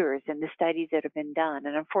 20 years in the studies that have been done,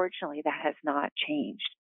 and unfortunately that has not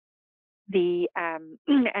changed.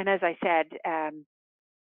 And as I said,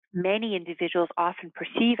 many individuals often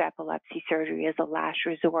perceive epilepsy surgery as a last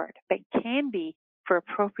resort, but can be, for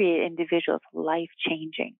appropriate individuals,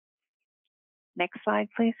 life-changing. Next slide,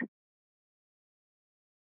 please.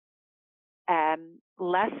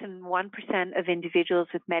 Less than 1% of individuals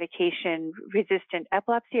with medication-resistant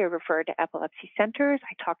epilepsy are referred to epilepsy centers.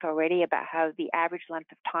 I talked already about how the average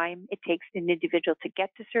length of time it takes an individual to get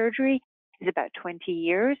to surgery is about 20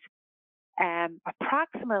 years.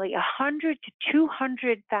 Approximately 100 to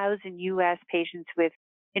 200,000 U.S. patients with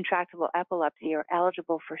intractable epilepsy are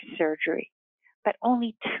eligible for surgery, but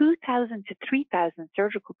only 2,000 to 3,000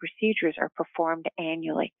 surgical procedures are performed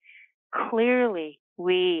annually. Clearly,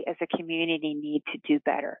 we as a community need to do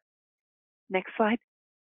better. Next slide.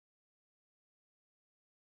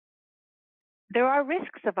 There are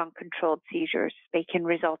risks of uncontrolled seizures. They can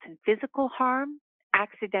result in physical harm,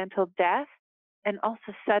 accidental death, and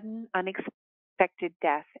also sudden, unexpected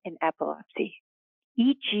death in epilepsy.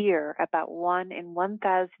 Each year, about 1 in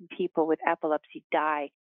 1,000 people with epilepsy die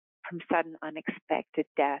from sudden, unexpected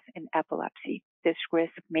death in epilepsy. This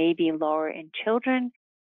risk may be lower in children.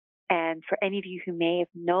 And for any of you who may have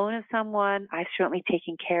known of someone, I've certainly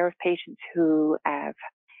taken care of patients who have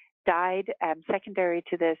died secondary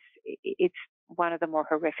to this. It's one of the more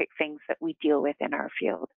horrific things that we deal with in our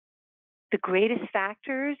field. The greatest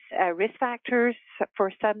factors, risk factors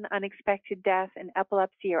for sudden unexpected death in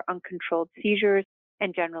epilepsy are uncontrolled seizures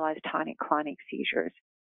and generalized tonic-clonic seizures.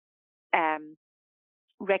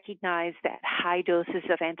 Recognize that high doses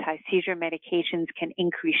of anti-seizure medications can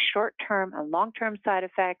increase short-term and long-term side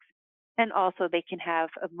effects, and also they can have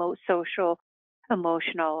social,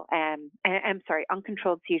 emotional,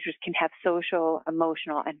 uncontrolled seizures can have social,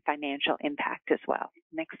 emotional, and financial impact as well.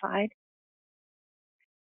 Next slide.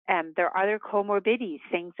 There are other comorbidities,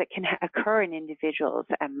 things that can occur in individuals,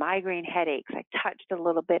 migraine headaches. I touched a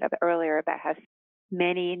little bit earlier about how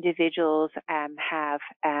many individuals have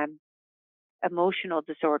emotional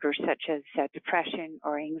disorders such as depression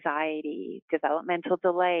or anxiety, developmental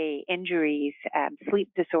delay, injuries, sleep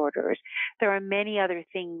disorders. There are many other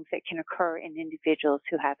things that can occur in individuals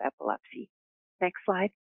who have epilepsy. Next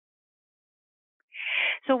slide.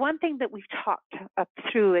 So one thing that we've talked up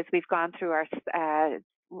through as we've gone through our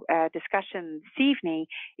discussion this evening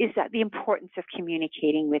is that the importance of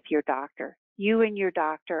communicating with your doctor. You and your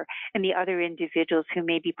doctor and the other individuals who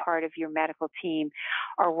may be part of your medical team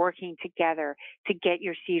are working together to get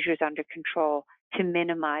your seizures under control, to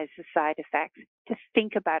minimize the side effects, to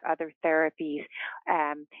think about other therapies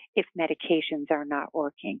if medications are not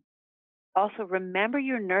working. Also, remember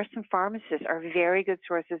your nurse and pharmacist are very good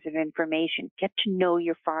sources of information. Get to know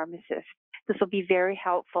your pharmacist. This will be very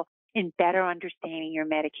helpful in better understanding your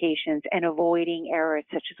medications and avoiding errors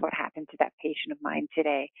such as what happened to that patient of mine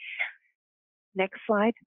today. Next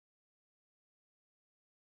slide.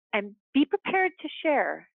 And be prepared to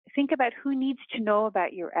share. Think about who needs to know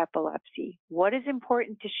about your epilepsy. What is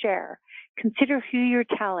important to share? Consider who you're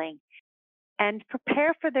telling and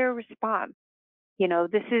prepare for their response. You know,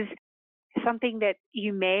 this is something that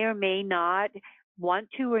you may or may not want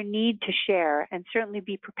to or need to share, and certainly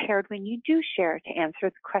be prepared when you do share to answer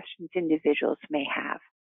the questions individuals may have.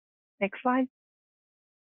 Next slide.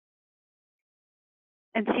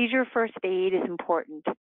 And seizure first aid is important.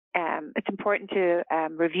 It's important to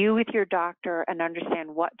review with your doctor and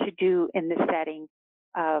understand what to do in the setting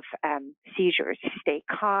of seizures. Stay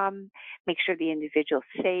calm, make sure the individual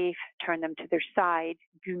is safe, turn them to their side,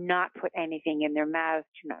 do not put anything in their mouth,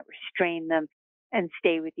 do not restrain them, and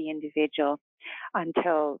stay with the individual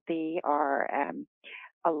until they are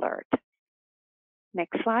alert.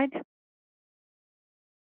 Next slide.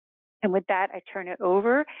 And with that, I turn it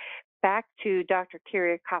over back to Dr.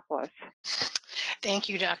 Kyriakopoulos. Thank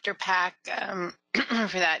you, Dr. Pack,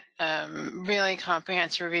 for that really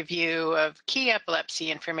comprehensive review of key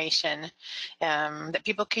epilepsy information that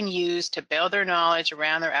people can use to build their knowledge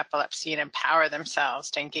around their epilepsy and empower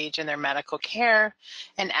themselves to engage in their medical care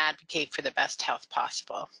and advocate for the best health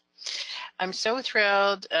possible. I'm so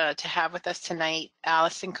thrilled to have with us tonight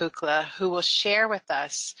Alison Kukla, who will share with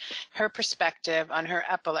us her perspective on her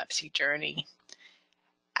epilepsy journey.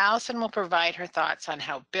 Alison will provide her thoughts on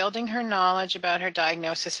how building her knowledge about her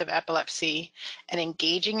diagnosis of epilepsy and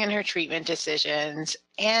engaging in her treatment decisions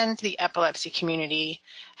and the epilepsy community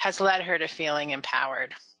has led her to feeling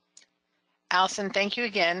empowered. Alison, thank you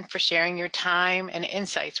again for sharing your time and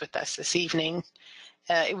insights with us this evening.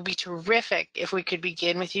 It would be terrific if we could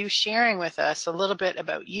begin with you sharing with us a little bit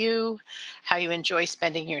about you, how you enjoy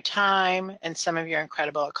spending your time, and some of your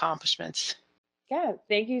incredible accomplishments. Yeah,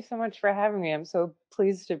 thank you so much for having me. I'm so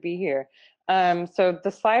pleased to be here. So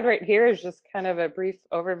the slide right here is just kind of a brief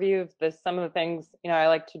overview of some of the things I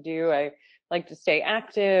like to do. I like to stay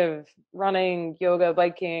active, running, yoga,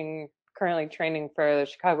 biking. Currently training for the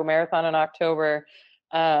Chicago Marathon in October.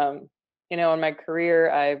 In my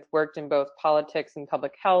career, I've worked in both politics and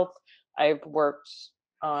public health. I've worked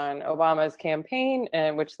on Obama's campaign,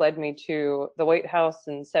 and which led me to the White House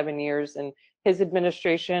in 7 years in his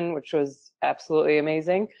administration, which was absolutely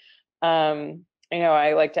amazing.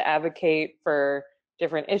 I like to advocate for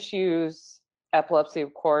different issues, epilepsy,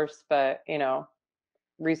 of course, but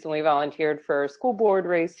recently volunteered for a school board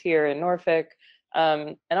race here in Norfolk.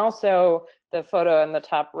 And also the photo in the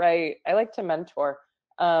top right, I like to mentor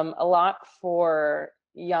a lot for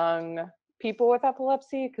young people with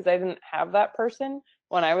epilepsy because I didn't have that person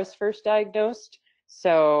when I was first diagnosed.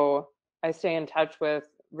 So I stay in touch with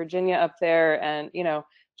Virginia up there and,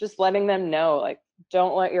 just letting them know, like,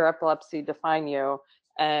 don't let your epilepsy define you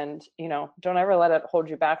and, don't ever let it hold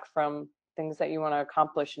you back from things that you want to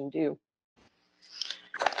accomplish and do.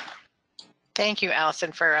 Thank you,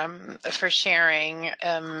 Alison, for sharing.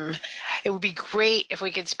 It would be great if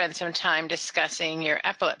we could spend some time discussing your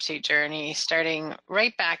epilepsy journey, starting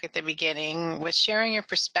right back at the beginning with sharing your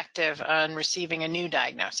perspective on receiving a new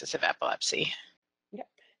diagnosis of epilepsy.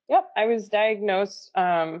 Yep, I was diagnosed,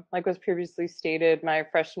 like was previously stated, my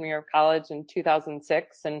freshman year of college in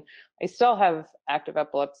 2006, and I still have active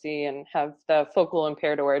epilepsy and have the focal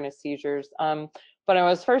impaired awareness seizures. But when I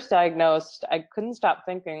was first diagnosed, I couldn't stop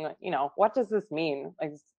thinking, like, what does this mean?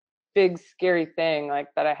 Like, this big, scary thing, like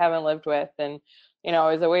that I haven't lived with. And,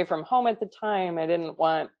 I was away from home at the time. I didn't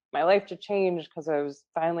want my life to change because I was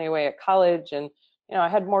finally away at college, and, I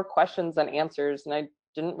had more questions than answers, and I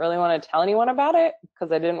didn't really want to tell anyone about it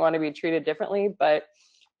because I didn't want to be treated differently, but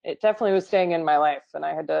it definitely was staying in my life, and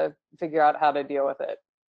I had to figure out how to deal with it.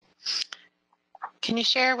 Can you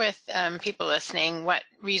share with people listening what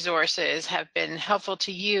resources have been helpful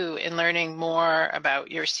to you in learning more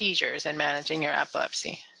about your seizures and managing your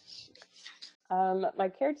epilepsy? My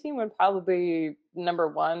care team would probably, number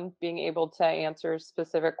one, being able to answer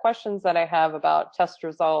specific questions that I have about test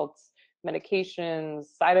results, medications,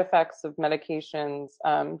 side effects of medications,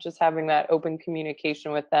 just having that open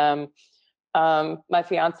communication with them. My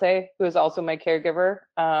fiance, who is also my caregiver,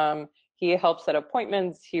 he helps at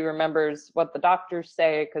appointments. He remembers what the doctors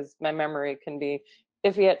say because my memory can be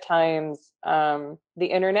iffy at times. The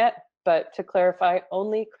internet, but to clarify,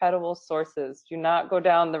 only credible sources. Do not go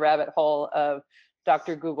down the rabbit hole of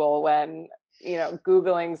Dr. Google when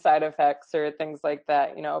Googling side effects or things like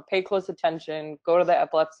that. Pay close attention. Go to the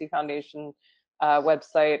Epilepsy Foundation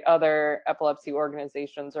website. Other epilepsy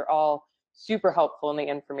organizations are all super helpful in the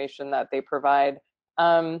information that they provide.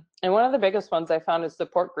 And one of the biggest ones I found is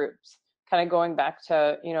support groups, kind of going back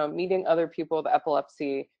to, meeting other people with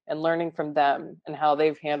epilepsy and learning from them and how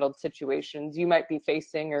they've handled situations you might be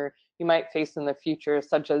facing or you might face in the future,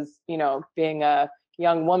 such as, being a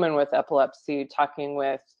young woman with epilepsy, talking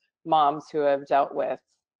with moms who have dealt with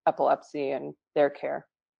epilepsy and their care.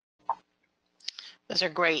 Those are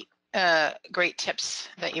great tips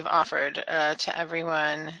that you've offered to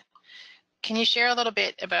everyone. Can you share a little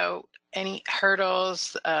bit about any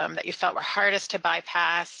hurdles that you felt were hardest to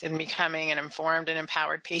bypass in becoming an informed and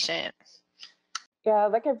empowered patient? Yeah,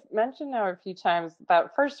 like I've mentioned now a few times,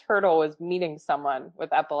 that first hurdle was meeting someone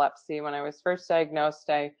with epilepsy. When I was first diagnosed,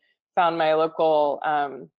 I found my local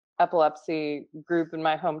epilepsy group in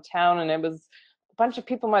my hometown, and it was a bunch of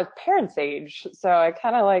people my parents' age. So I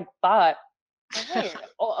kind of thought, hey,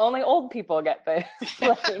 only old people get this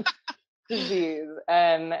disease.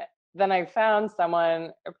 And then I found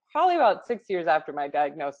someone probably about 6 years after my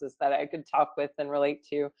diagnosis that I could talk with and relate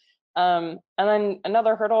to. And then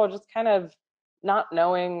another hurdle, just kind of not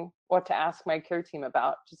knowing what to ask my care team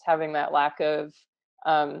about, just having that lack of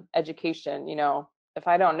education. If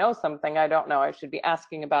I don't know something, I don't know, I should be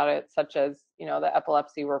asking about it, such as, the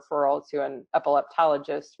epilepsy referral to an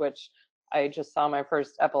epileptologist, which I just saw my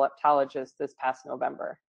first epileptologist this past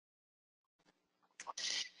November.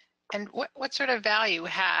 And what sort of value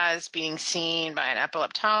has being seen by an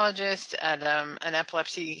epileptologist at an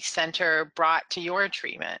epilepsy center brought to your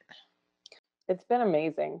treatment? It's been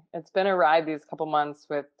amazing. It's been a ride these couple months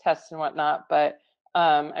with tests and whatnot, but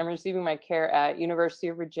I'm receiving my care at University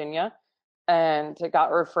of Virginia, and it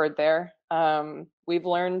got referred there. We've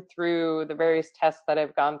learned through the various tests that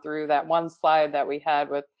I've gone through, that one slide that we had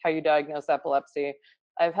with how you diagnose epilepsy.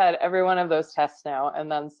 I've had every one of those tests now, and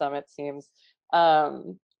then some, it seems.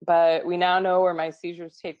 But we now know where my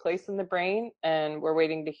seizures take place in the brain, and we're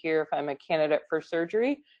waiting to hear if I'm a candidate for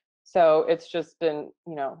surgery. So it's just been,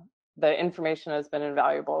 the information has been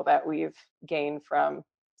invaluable that we've gained from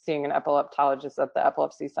seeing an epileptologist at the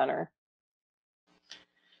Epilepsy Center.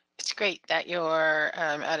 It's great that you're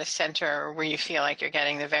at a center where you feel like you're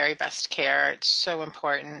getting the very best care. It's so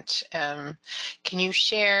important. Can you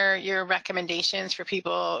share your recommendations for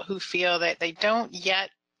people who feel that they don't yet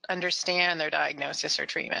understand their diagnosis or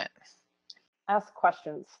treatment? Ask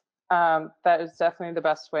questions. That is definitely the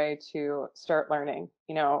best way to start learning.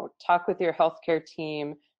 Talk with your healthcare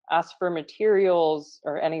team, ask for materials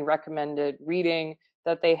or any recommended reading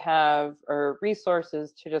that they have or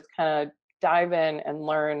resources to just kind of dive in and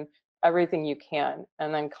learn everything you can,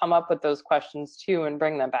 and then come up with those questions too and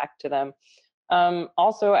bring them back to them.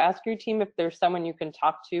 Also, ask your team if there's someone you can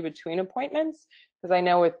talk to between appointments, because I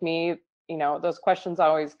know with me, those questions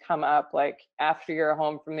always come up, like after you're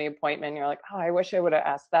home from the appointment, you're like, oh, I wish I would have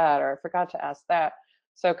asked that, or I forgot to ask that.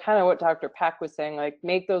 So kind of what Dr. Pack was saying, like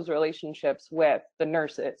make those relationships with the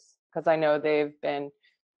nurses, because I know they've been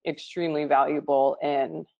extremely valuable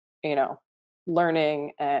in,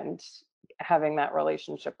 learning and having that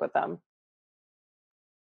relationship with them.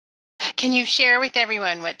 Can you share with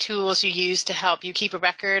everyone what tools you use to help you keep a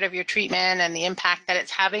record of your treatment and the impact that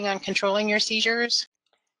it's having on controlling your seizures?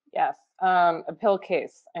 Yes. A pill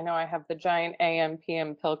case. I know I have the giant AM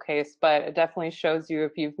PM pill case, but it definitely shows you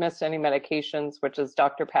if you've missed any medications, which, as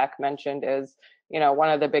Dr. Pack mentioned, is, one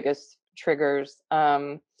of the biggest triggers.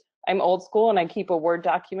 I'm old school and I keep a Word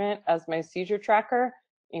document as my seizure tracker,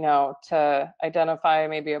 to identify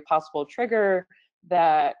maybe a possible trigger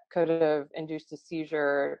that could have induced a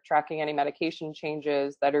seizure, tracking any medication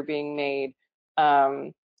changes that are being made.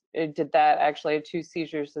 It did that actually. I had 2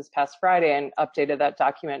 seizures this past Friday and updated that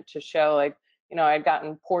document to show, like, I'd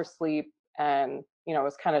gotten poor sleep and,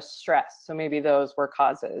 was kind of stressed. So maybe those were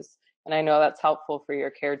causes. And I know that's helpful for your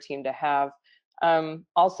care team to have.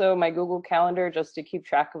 Also, my Google Calendar, just to keep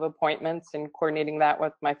track of appointments and coordinating that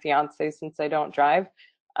with my fiance since I don't drive.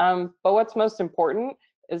 But what's most important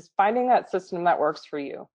is finding that system that works for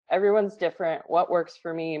you. Everyone's different. What works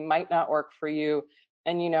for me might not work for you.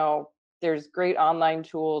 And, there's great online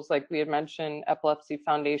tools, like we had mentioned, Epilepsy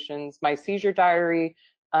Foundation's My Seizure Diary,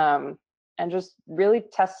 and just really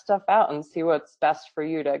test stuff out and see what's best for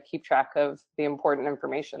you to keep track of the important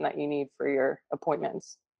information that you need for your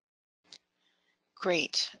appointments.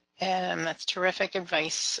 Great. That's terrific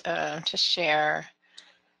advice to share.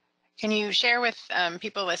 Can you share with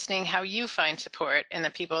people listening how you find support in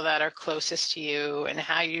the people that are closest to you and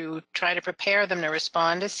how you try to prepare them to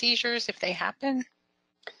respond to seizures if they happen?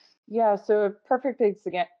 Yeah, so a perfect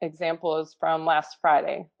example is from last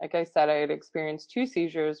Friday. Like I said, I had experienced 2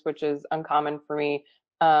 seizures, which is uncommon for me.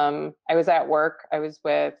 I was at work. I was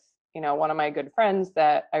with, one of my good friends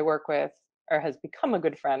that I work with, or has become a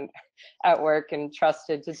good friend at work, and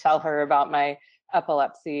trusted to tell her about my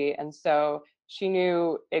epilepsy. And so she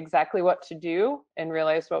knew exactly what to do and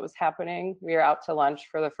realized what was happening. We were out to lunch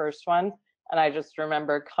for the first one. And I just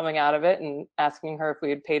remember coming out of it and asking her if we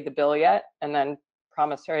had paid the bill yet, and then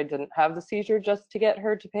promised her I didn't have the seizure just to get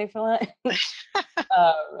her to pay for that.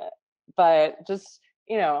 But just,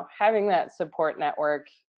 having that support network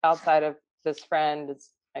outside of this friend,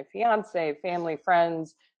 it's my fiance, family,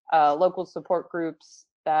 friends, local support groups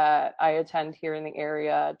that I attend here in the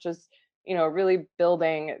area, just, really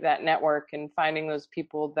building that network and finding those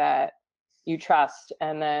people that you trust,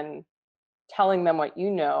 and then telling them what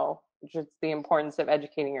just the importance of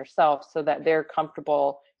educating yourself so that they're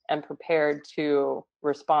comfortable and prepared to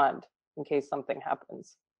respond in case something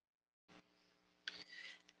happens.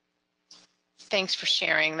 Thanks for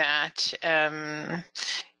sharing that. I'm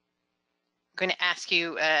going to ask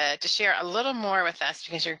you to share a little more with us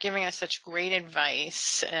because you're giving us such great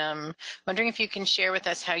advice. Wondering if you can share with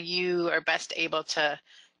us how you are best able to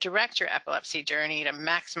direct your epilepsy journey to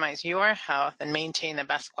maximize your health and maintain the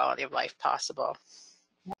best quality of life possible.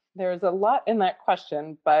 There's a lot in that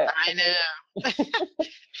question, but I know.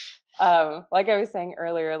 Like I was saying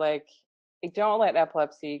earlier, like, don't let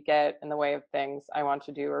epilepsy get in the way of things I want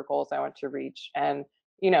to do or goals I want to reach. And,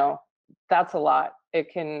 that's a lot.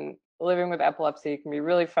 Living with epilepsy can be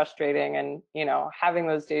really frustrating, and, having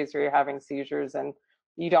those days where you're having seizures and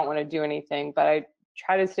you don't want to do anything. But I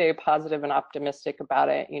try to stay positive and optimistic about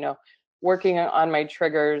it, working on my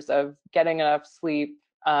triggers of getting enough sleep.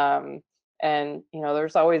 And,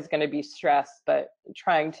 there's always going to be stress, but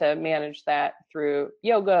trying to manage that through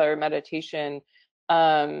yoga or meditation.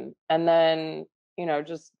 And then,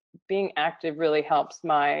 just being active really helps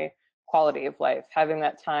my quality of life. Having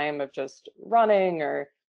that time of just running or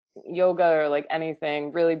yoga or like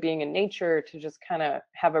anything, really being in nature to just kind of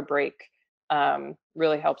have a break,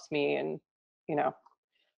 really helps me, and,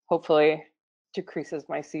 hopefully decreases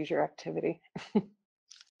my seizure activity.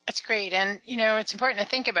 That's great. And, it's important to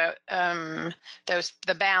think about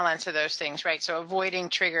the balance of those things, right? So avoiding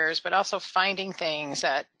triggers, but also finding things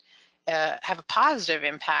that have a positive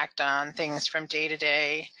impact on things from day to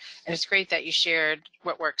day. And it's great that you shared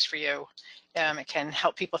what works for you. It can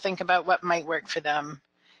help people think about what might work for them.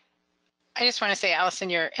 I just want to say, Allison,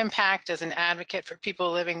 your impact as an advocate for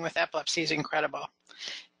people living with epilepsy is incredible.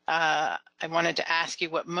 I wanted to ask you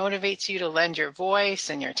what motivates you to lend your voice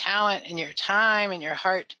and your talent and your time and your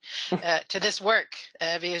heart to this work,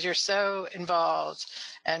 because you're so involved,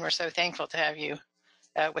 and we're so thankful to have you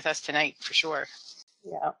with us tonight, for sure.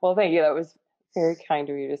 Yeah, well, thank you. That was very kind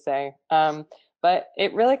of you to say. But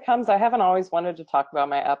it really I haven't always wanted to talk about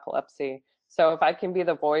my epilepsy. So if I can be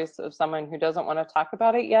the voice of someone who doesn't want to talk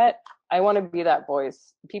about it yet, I want to be that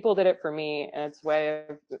voice. People did it for me, and it's a way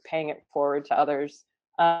of paying it forward to others.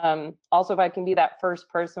 Also, if I can be that first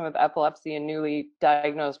person with epilepsy a newly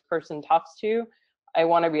diagnosed person talks to, I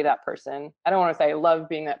want to be that person. I don't want to say I love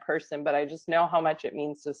being that person, but I just know how much it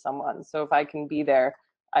means to someone. So if I can be there,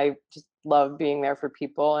 I just love being there for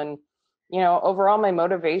people. And, overall, my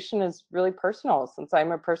motivation is really personal since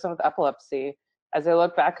I'm a person with epilepsy. as I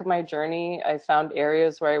look back at my journey, I found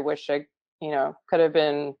areas where I wish I, could have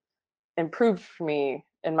been improved for me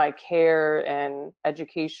in my care and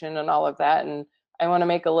education and all of that. And I want to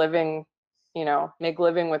make a living, make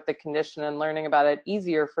living with the condition and learning about it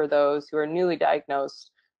easier for those who are newly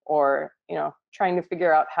diagnosed or, trying to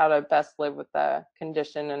figure out how to best live with the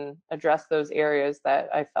condition and address those areas that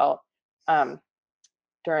I felt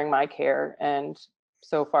during my care and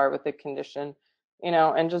so far with the condition,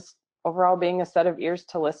 and just overall being a set of ears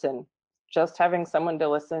to listen. Just having someone to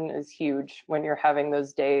listen is huge when you're having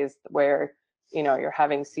those days where, you're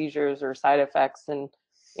having seizures or side effects, and,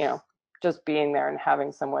 just being there and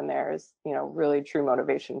having someone there is, really true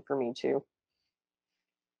motivation for me too.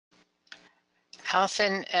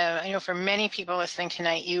 Allison, I know for many people listening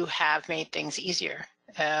tonight, you have made things easier.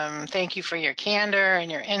 Thank you for your candor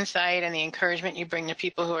and your insight and the encouragement you bring to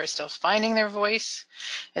people who are still finding their voice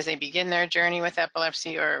as they begin their journey with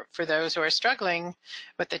epilepsy, or for those who are struggling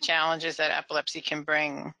with the challenges that epilepsy can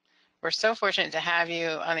bring. We're so fortunate to have you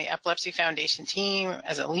on the Epilepsy Foundation team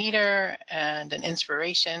as a leader and an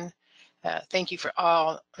inspiration. Thank you for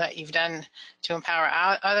all that you've done to empower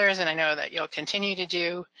others, and I know that you'll continue to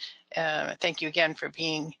do. Thank you again for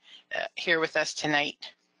being here with us tonight.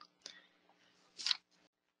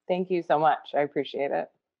 Thank you so much. I appreciate it.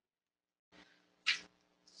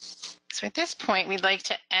 So at this point, we'd like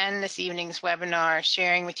to end this evening's webinar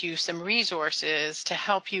sharing with you some resources to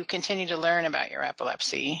help you continue to learn about your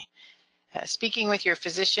epilepsy. Speaking with your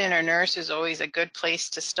physician or nurse is always a good place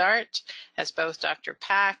to start, as both Dr.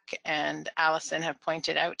 Pack and Allison have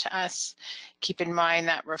pointed out to us. Keep in mind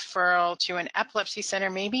that referral to an epilepsy center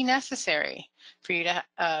may be necessary for you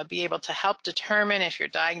to be able to help determine if your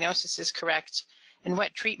diagnosis is correct and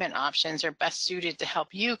what treatment options are best suited to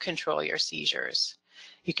help you control your seizures.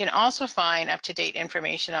 You can also find up-to-date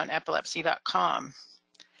information on epilepsy.com.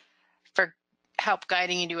 For help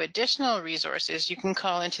guiding you to additional resources, you can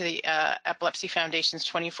call into the Epilepsy Foundation's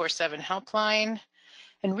 24/7 helpline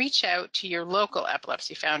and reach out to your local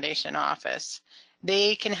Epilepsy Foundation office.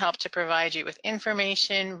 They can help to provide you with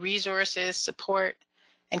information, resources, support,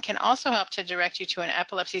 and can also help to direct you to an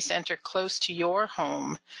epilepsy center close to your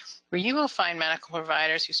home, where you will find medical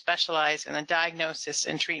providers who specialize in the diagnosis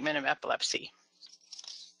and treatment of epilepsy.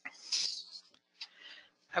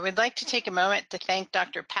 I would like to take a moment to thank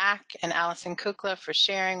Dr. Pack and Allison Kukla for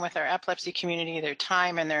sharing with our epilepsy community their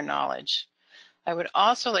time and their knowledge. I would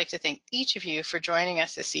also like to thank each of you for joining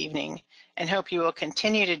us this evening and hope you will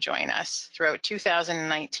continue to join us throughout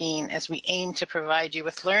 2019 as we aim to provide you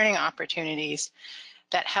with learning opportunities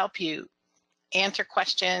that help you answer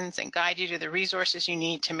questions and guide you to the resources you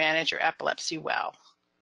need to manage your epilepsy well.